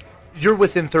 You're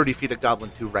within 30 feet of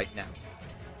Goblin 2 right now.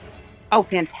 Oh,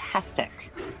 fantastic.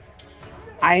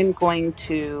 I'm going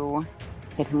to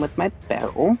hit him with my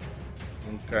bow.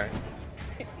 Okay.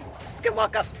 Just gonna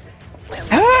walk up.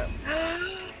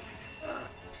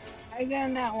 I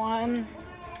got that one.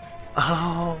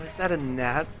 Oh, is that a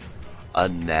natural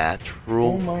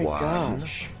Oh my one?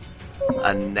 gosh.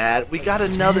 We got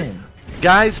another.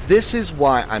 Guys, this is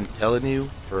why I'm telling you,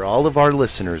 for all of our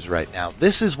listeners right now,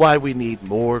 this is why we need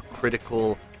more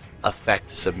critical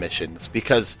effect submissions,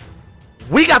 because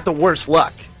we got the worst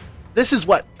luck. This is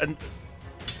what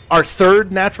our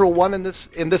third natural one in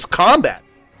this combat.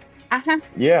 Uh-huh.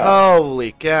 Yeah.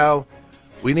 Holy cow!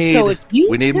 We need. So if you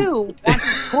we need. two want to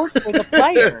torture the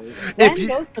players, then you-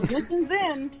 those submissions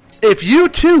in. If you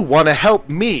too want to help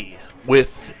me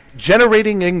with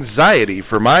generating anxiety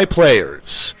for my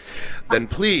players, then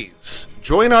please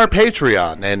join our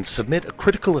Patreon and submit a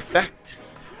critical effect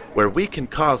where we can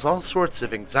cause all sorts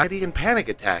of anxiety and panic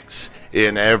attacks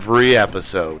in every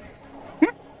episode.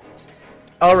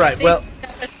 All right, well,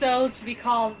 Episode should be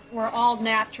called "We're All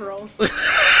Naturals." That's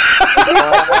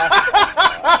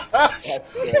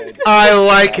good. I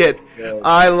like it. Good.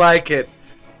 I like it.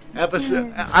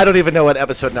 Episode. I don't even know what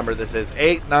episode number this is.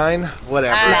 8, 9,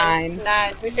 whatever. 9.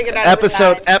 9. We figured out it was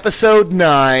Episode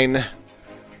 9.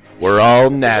 We're all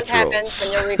 9. If it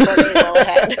happens naturals. when you're recording, roll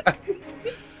ahead.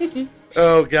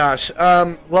 Oh gosh.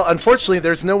 Well, unfortunately,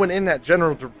 there's no one in that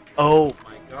general. Oh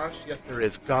my gosh. Yes, there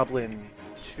is. Goblin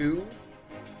 2.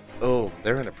 Oh,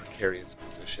 they're in a precarious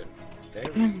position.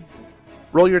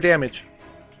 Roll your damage.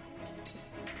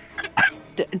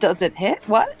 Does it hit?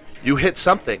 What? You hit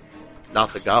something,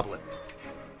 not the goblin.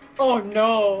 Oh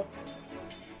no!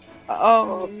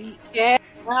 Oh, Yeah.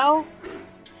 well,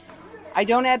 I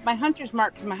don't add my hunter's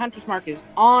mark because my hunter's mark is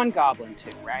on Goblin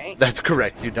 2, right? That's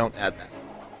correct. You don't add that,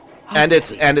 and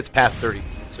it's past 30,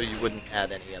 so you wouldn't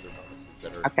add any other bonuses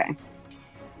that are. Okay.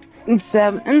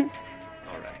 7.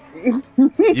 All right.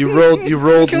 You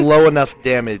rolled low enough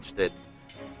damage that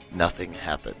nothing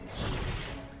happens.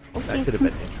 That could have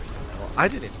been interesting. Though. I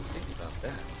didn't even think about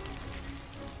that.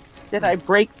 Did I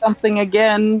break something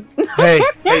again? Hey,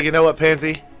 you know what,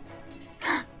 Pansy?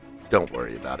 Don't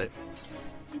worry about it.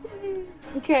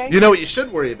 Okay. You know what you should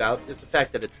worry about is the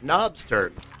fact that it's Knob's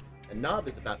turn, and Knob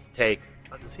is about to take.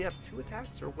 Does he have 2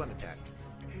 attacks or 1 attack?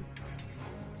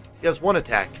 He has 1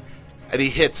 attack, and he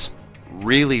hits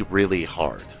really, really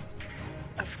hard.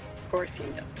 Of course he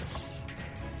does.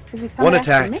 Is he coming 1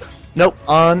 after attack. me? Nope,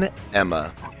 on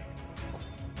Emma.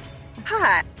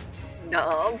 Hi,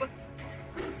 Knob.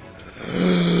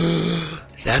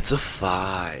 That's a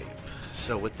 5.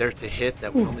 So with there to hit,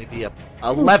 that would only be a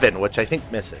 11, which I think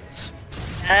misses.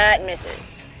 That misses.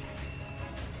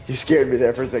 You scared me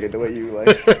there for a second, the way you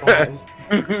paused.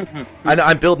 I know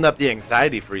I'm building up the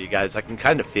anxiety for you guys. I can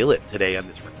kind of feel it today on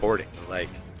this recording. Like,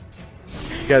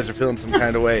 you guys are feeling some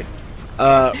kind of way.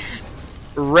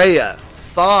 Rhea,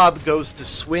 Thob goes to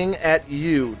swing at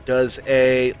you. Does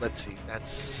a, let's see,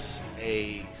 that's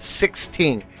a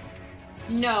 16.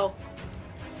 No.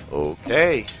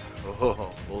 Okay. Oh,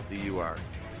 both of you are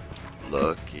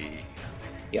lucky.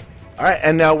 Yep. All right,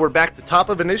 and now we're back to top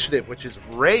of initiative, which is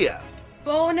Rhea.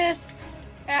 Bonus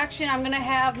action, I'm going to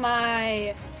have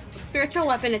my spiritual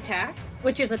weapon attack,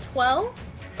 which is a 12.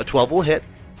 A 12 will hit.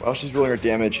 While she's rolling her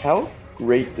damage, how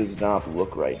great does Nob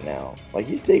look right now? Like,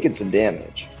 he's taking some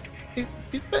damage.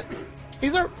 He's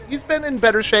been in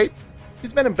better shape.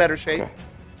 He's been in better shape. Okay.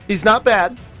 He's not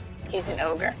bad. He's an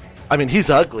ogre. I mean, he's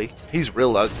ugly. He's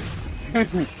real ugly.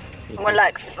 More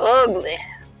like fugly.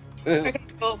 Okay,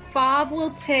 so Fob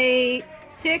will take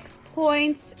 6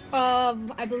 points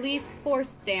of, I believe,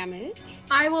 force damage.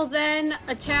 I will then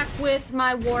attack with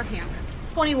my Warhammer.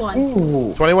 21.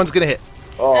 Ooh. 21's gonna hit.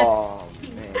 Oh,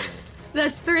 man.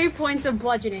 That's 3 points of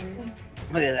bludgeoning.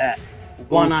 Look at that.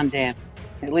 One on damage.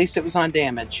 At least it was on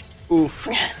damage. Oof.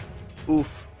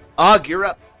 Oof. Og, you're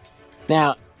up.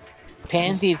 Now,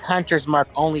 Pansy's Hunter's Mark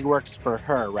only works for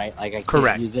her, right? Like, I can't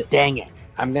Correct. use it. Dang it.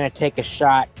 I'm going to take a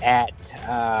shot at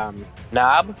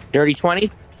Knob. Dirty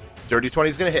 20. Dirty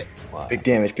 20's gonna hit. Big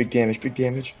damage, big damage, big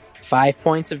damage. 5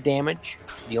 points of damage.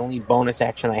 The only bonus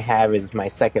action I have is my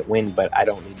second wind, but I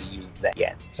don't need to use that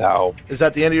yet. So, Is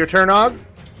that the end of your turn, Og?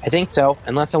 I think so.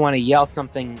 Unless I want to yell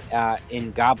something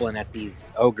in Goblin at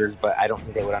these ogres, but I don't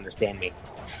think they would understand me.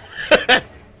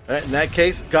 All right, in that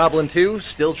case, Goblin 2,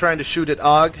 still trying to shoot at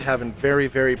Og, having very,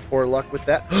 very poor luck with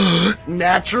that.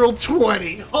 Natural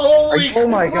 20! Holy Oh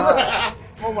my crap. god!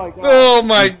 Oh my god! Oh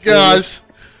my gosh!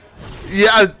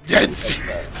 Yeah, dead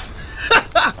serious.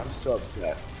 I'm so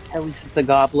upset. At least it's a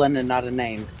goblin and not a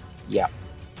name. Yeah.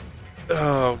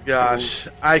 Oh gosh,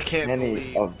 I can't Many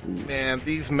believe, of these. man,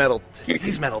 these metal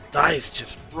dice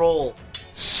just roll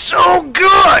so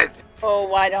good. Oh,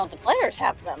 why don't the players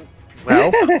have them?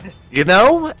 Well, you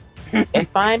know,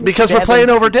 If I'm because we're 7 playing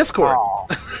over feet Discord. tall-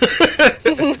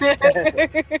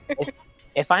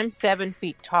 if I'm 7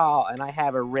 feet tall and I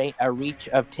have a reach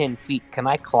of 10 feet, can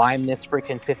I climb this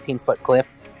freaking 15-foot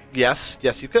cliff? Yes,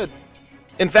 you could.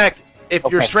 In fact, if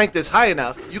your Okay. strength is high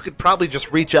enough, you could probably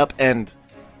just reach up and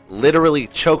literally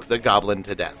choke the goblin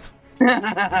to death.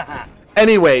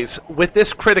 Anyways, with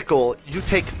this critical, you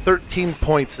take 13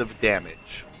 points of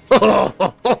damage.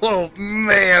 Oh,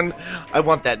 man. I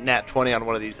want that nat 20 on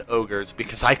one of these ogres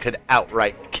because I could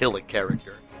outright kill a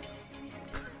character.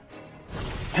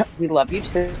 We love you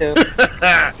too.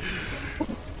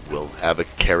 We'll have a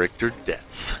character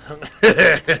death.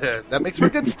 That makes for a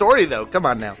good story, though. Come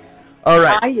on now. All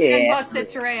right. Ah, 10 yeah. bucks,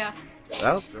 it's Rhea.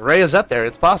 Well, Rhea's up there.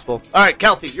 It's possible. All right,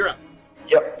 Kelty, you're up.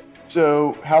 Yep.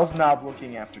 So, how's Nob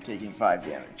looking after taking 5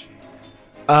 damage?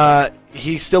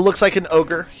 He still looks like an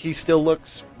ogre. He still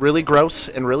looks really gross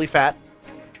and really fat.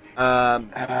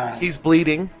 He's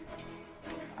bleeding.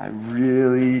 I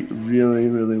really, really,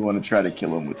 really want to try to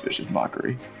kill him with Vicious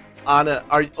Mockery.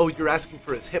 You're asking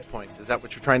for his hit points. Is that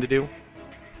what you're trying to do?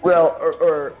 Well,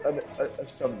 or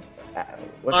some.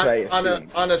 What should I assume?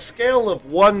 On a scale of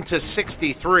 1 to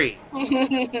 63,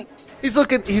 he's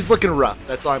looking rough.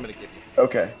 That's all I'm gonna give you.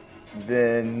 Okay,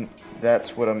 then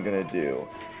that's what I'm gonna do.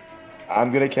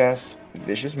 I'm gonna cast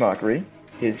Vicious Mockery.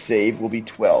 His save will be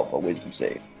 12, a Wisdom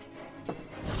save.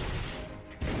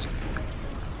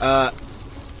 A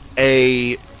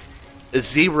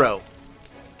 0.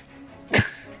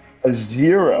 A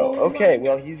 0. Okay,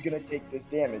 well he's gonna take this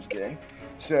damage then.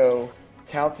 So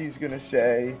Calty's gonna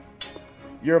say,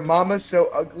 "Your mama's so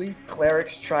ugly,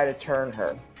 clerics try to turn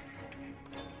her."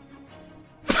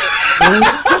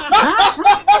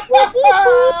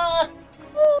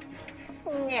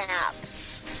 Yeah.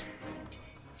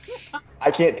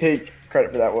 I can't take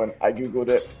credit for that one. I googled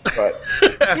it, but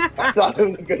I thought it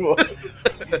was a good one.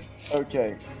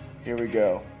 Okay, here we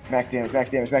go. Max damage, max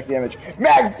damage, max damage,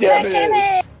 max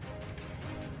damage!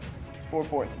 4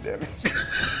 points of damage.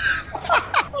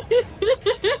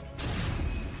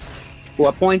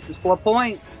 4 points is 4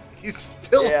 points. He's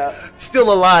still Yeah.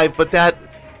 still alive, but that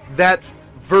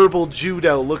verbal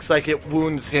judo looks like it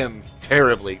wounds him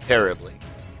terribly, terribly.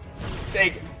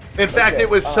 Take it. In fact, Okay, it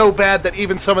was so bad that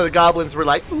even some of the goblins were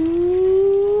like,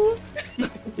 "Ooh."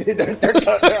 they're on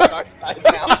our side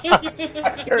now.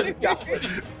 I turned the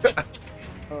goblin.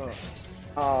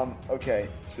 Okay,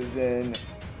 so then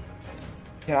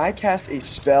can I cast a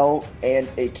spell and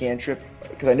a cantrip?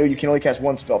 Because I know you can only cast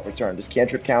one spell per turn. Does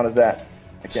cantrip count as that?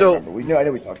 I can't remember. I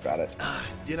know we talked about it.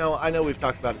 You know, I know we've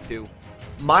talked about it too.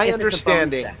 My If it's a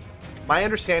bonus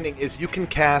understanding is you can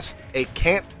cast a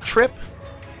cantrip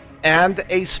and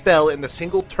a spell in the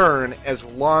single turn as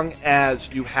long as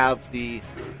you have the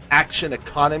action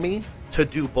economy to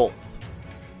do both.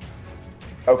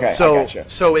 Okay, So, I gotcha.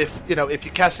 so if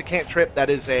you cast a cantrip that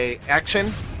is a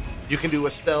action, you can do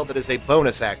a spell that is a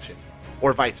bonus action,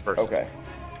 or vice versa. Okay.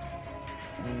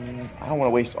 I don't want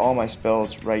to waste all my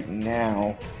spells right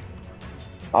now.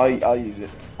 I'll use it.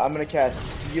 I'm gonna cast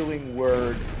Healing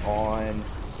Word on.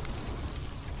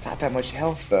 Not that much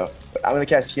health though. But I'm gonna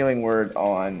cast Healing Word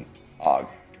on Og.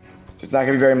 So it's not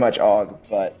gonna be very much Og,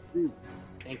 but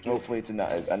Thank you. hopefully it's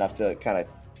enough to kind of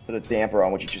put a damper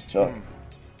on what you just took.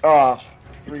 Hmm.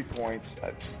 3 points.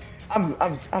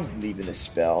 I'm leaving this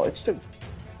spell. It's the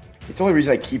only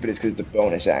reason I keep it is because it's a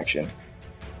bonus action.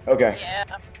 Okay. Yeah.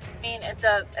 I mean, it's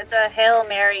a Hail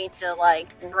Mary to like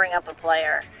bring up a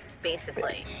player,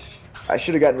 basically. I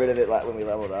should have gotten rid of it when we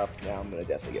leveled up. Now I'm gonna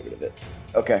definitely get rid of it.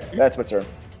 Okay, that's my turn.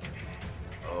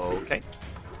 Okay.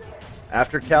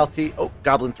 After Calty,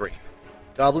 Goblin 3.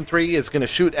 Goblin 3 is going to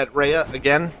shoot at Rhea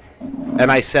again.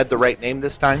 And I said the right name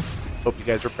this time. Hope you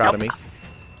guys are proud of me.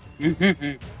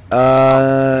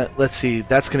 Let's see.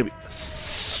 That's going to be...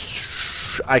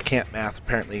 I can't math,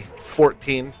 apparently.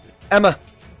 14. Emma,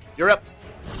 you're up.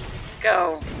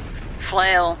 Go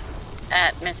flail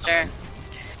at Mr.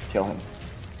 Kill him.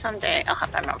 Someday I'll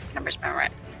have my numbers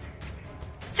memorized.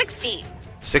 16.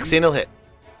 16 will hit.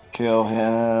 Kill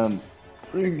him.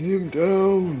 Bring him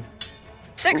down.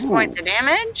 6 Ooh. points of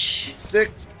damage.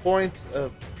 6 points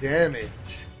of damage.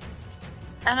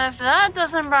 And if that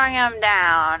doesn't bring him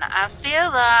down, I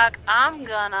feel like I'm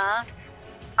gonna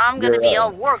You're be up.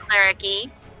 all war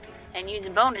cleric-y and use a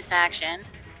bonus action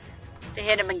to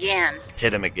hit him again.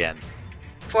 Hit him again.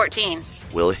 14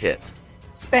 Will hit.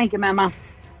 Spank him, Emma.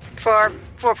 for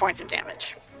 4 points of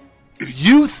damage.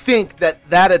 You think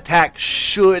that attack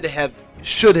should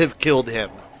have killed him.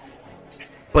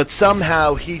 But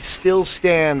somehow he still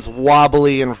stands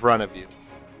wobbly in front of you.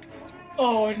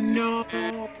 Oh no.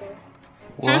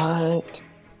 What?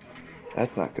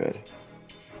 That's not good.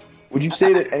 Would you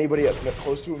say that anybody up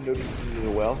close to him notices it as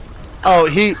well? Oh,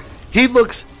 he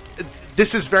looks...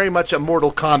 This is very much a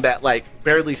Mortal Kombat, like,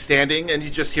 barely standing, and you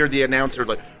just hear the announcer,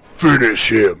 like,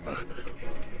 finish him.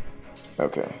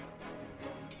 Okay.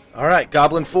 All right,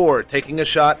 Goblin 4 taking a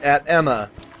shot at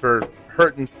Emma for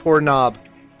hurting poor Knob.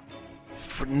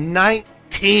 For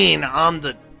 19 on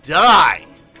the die.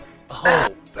 Oh,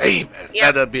 baby.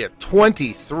 Yep. That'd be a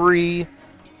 23.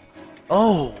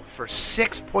 Oh, for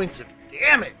 6 points of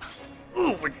damage.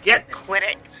 Ooh, we're getting it. Quit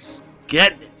it.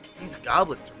 Getting it. These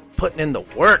goblins are putting in the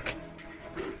work.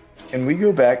 Can we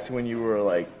go back to when you were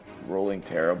like rolling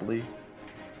terribly?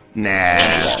 Nah.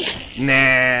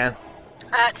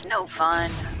 That's no fun.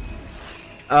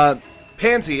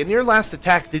 Pansy, in your last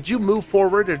attack, did you move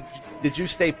forward or did you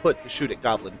stay put to shoot at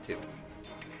Goblin 2?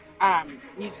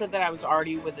 You said that I was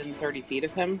already within 30 feet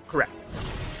of him, Correct.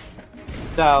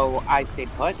 so I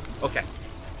stayed put. Okay.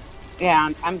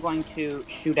 And I'm going to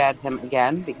shoot at him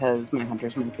again because my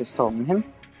hunter's mark is stolen him.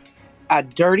 A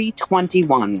dirty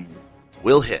 21.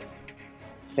 Will hit.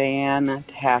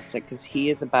 Fantastic, because he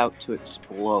is about to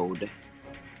explode.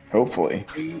 Hopefully.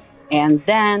 And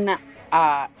then,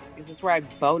 is this where I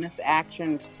bonus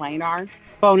action planar?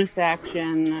 Bonus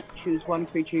action, choose one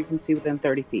creature you can see within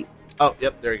 30 feet. Oh,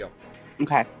 yep, there you go.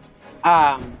 Okay.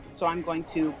 So I'm going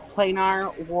to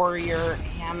planar warrior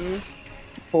him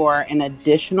for an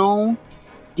additional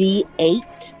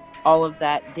D8. All of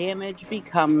that damage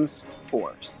becomes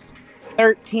force.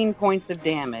 13 points of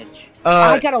damage.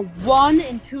 I got a 1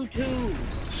 and 2 2s.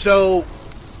 So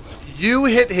you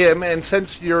hit him, and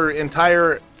since your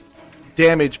entire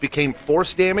damage became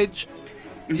force damage,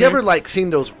 you ever like seen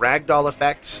those ragdoll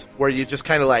effects where you just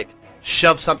kind of like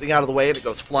shove something out of the way and it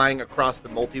goes flying across the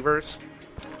multiverse?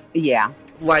 Yeah.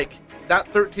 Like that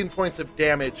 13 points of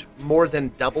damage more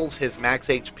than doubles his max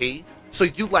HP. So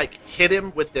you like hit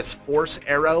him with this force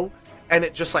arrow, and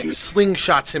it just like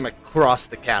slingshots him across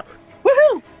the cavern.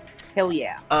 Woohoo! Hell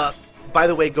yeah. By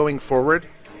the way, going forward,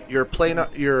 your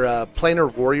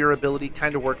planar warrior ability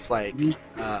kind of works like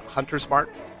Hunter's Mark,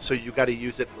 so you got to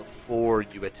use it before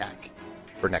you attack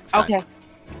for next time. Okay.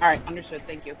 All right, understood.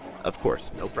 Thank you. Of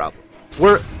course, no problem.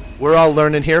 We're all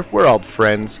learning here. We're all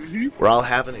friends. We're all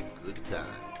having a good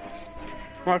time.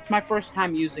 Well, it's my first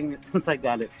time using it since I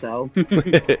got it, so.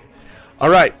 All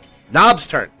right, Knob's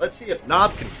turn. Let's see if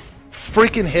Knob can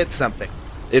freaking hit something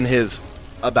in his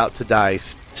about to die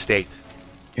state.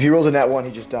 If he rolls a nat 1,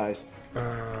 he just dies.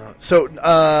 So,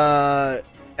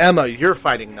 Emma, you're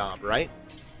fighting Knob, right?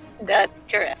 That's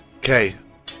correct. Okay,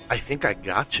 I think I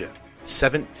got you.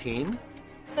 17?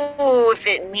 Ooh, if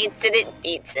it meets it, it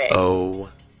beats it.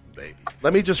 Oh, baby.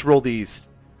 Let me just roll these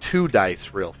 2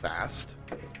 dice real fast.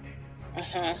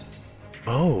 Uh-huh.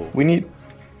 Oh. We need.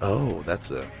 Oh,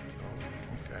 that's a... Okay.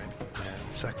 And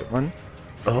second one.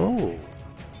 Oh.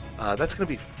 That's going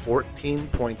to be 14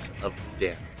 points of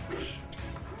damage.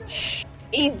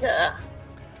 Isa.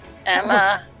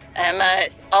 Emma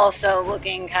is also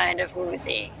looking kind of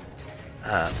woozy.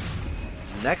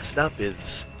 Next up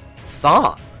is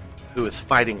Thaw, who is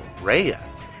fighting Rhea.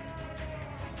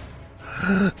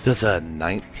 Does a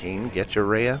 19 get you,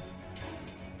 Rhea?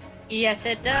 Yes,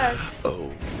 it does.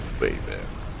 Oh, baby.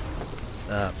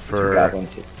 For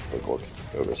goblins hit.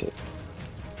 Ogres hit.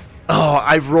 Oh,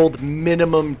 I rolled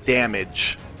minimum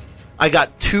damage. I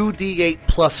got 2d8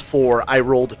 plus 4. I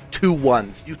rolled 2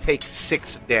 1s. You take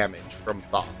 6 damage from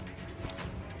Thaw.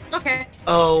 Okay.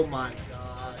 Oh my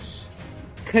gosh.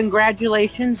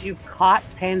 Congratulations, you've caught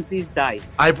Pansy's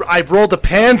dice. I rolled a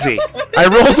pansy. I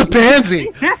rolled a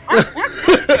pansy.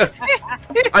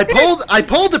 I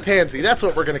pulled a pansy. That's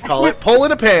what we're gonna call it.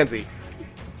 Pulling a pansy.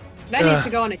 That needs to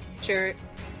go on a t-shirt.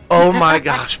 Oh my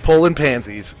gosh, pulling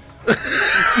pansies.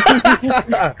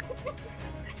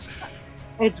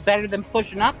 It's better than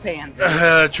pushing up Pansy.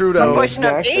 Trudeau. Pushing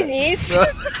up exactly. daisies.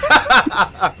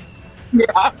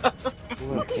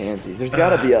 Pulling pansies. There's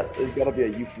gotta be a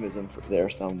euphemism for there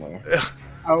somewhere.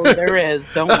 Oh, there is.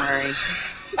 Don't worry.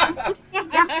 And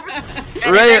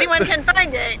Rhea- if anyone can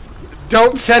find it.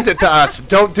 Don't send it to us.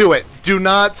 Don't do it. Do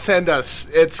not send us.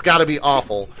 It's got to be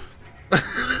awful.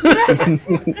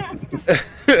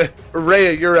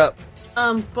 Rhea, you're up.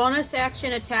 Bonus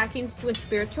action attacking with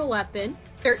spiritual weapon.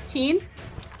 13.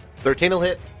 13 will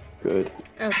hit. Good.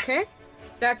 Okay.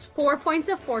 That's 4 points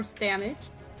of force damage.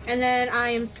 And then I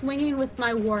am swinging with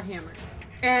my warhammer.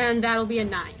 And that'll be a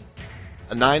 9.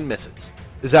 A 9 misses.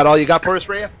 Is that all you got for us,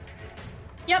 Rhea?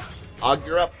 Yep. Og,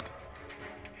 you're up.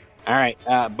 All right.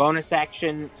 Bonus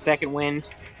action, second wind.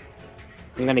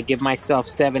 I'm gonna give myself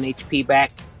 7 HP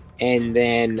back, and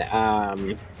then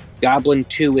Goblin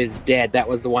 2 is dead. That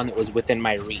was the one that was within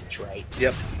my reach, right?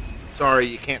 Yep. Sorry,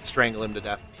 you can't strangle him to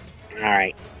death. All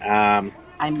right.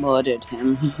 I murdered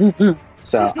him.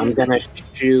 So I'm gonna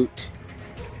shoot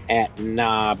at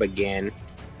Knob again.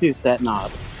 Shoot that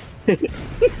knob.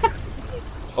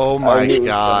 Oh I my knew it was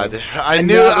god. I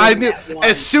Another knew. nat one.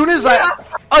 As soon as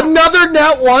another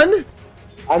nat 1?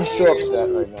 I'm so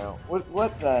upset right now.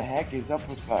 What the heck is up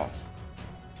with us?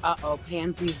 Uh-oh,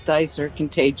 Pansy's dice are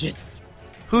contagious.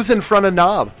 Who's in front of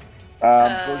Knob?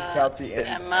 Both Calty and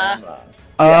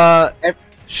Emma.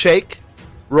 Shake.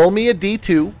 Roll me a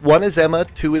D2. 1 is Emma,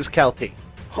 2 is Calty.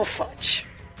 Oh, fudge.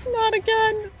 Not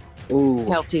again. Ooh.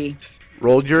 Kelty.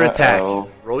 Roll your attack.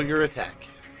 Uh-oh. Roll your attack.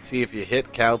 See if you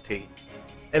hit Calty.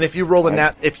 And if you roll a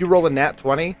nat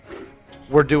 20,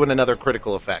 we're doing another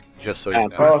critical effect, just so you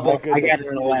know. Oh, thank I goodness.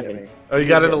 got an 11. Oh, you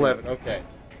got an 11. Okay.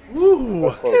 Woo.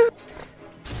 That's close.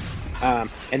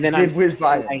 And then Did whiz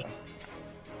by I- him.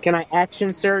 can I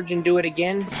action surge and do it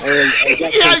again? Or is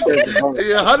action surge a bonus?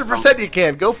 100% you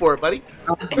can. Go for it, buddy.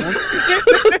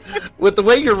 With the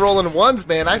way you're rolling ones,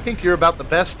 man, I think you're about the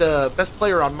best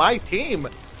player on my team.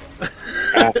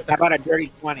 How about a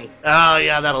dirty 20? Oh,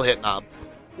 yeah, that'll hit Knob.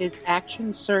 Is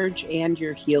action surge and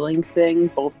your healing thing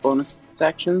both bonus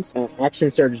actions?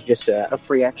 Action surge is just A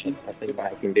free action? I think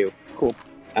I can do. Cool.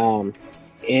 M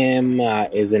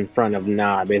is in front of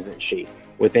Knob, isn't she?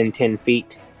 Within 10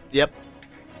 feet? Yep.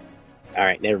 All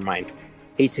right, never mind.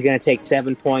 He's going to take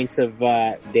 7 points of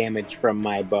damage from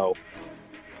my bow.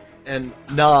 And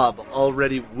Knob,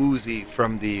 already woozy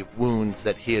from the wounds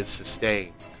that he has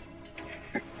sustained,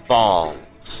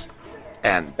 falls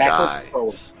and Backwards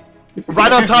forward. dies.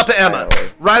 Right on top of Emma.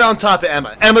 Right on top of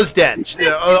Emma. Emma's dead.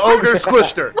 Ogre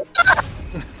squished her.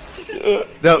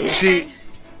 No, she...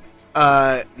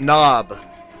 Knob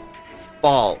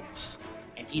falls.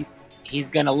 And he's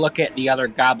going to look at the other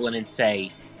goblin and say,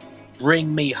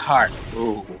 "Bring me heart."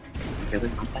 Ooh.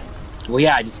 Well,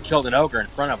 yeah, I just killed an ogre in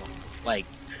front of him. Like,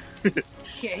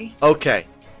 Okay. Okay.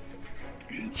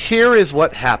 Here is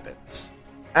what happens.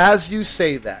 As you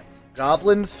say that,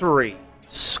 Goblin 3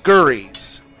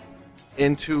 scurries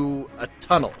into a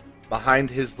tunnel behind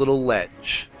his little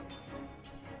ledge.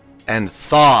 And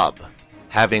Thob,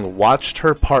 having watched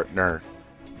her partner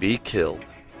be killed,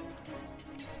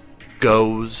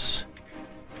 goes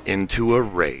into a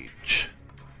rage.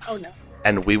 Oh no.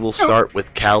 And we will start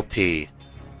with Cal T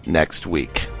next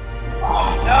week.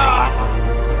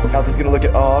 Calty's gonna look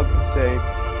at Og and say,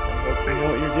 I hope you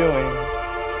know what you're doing.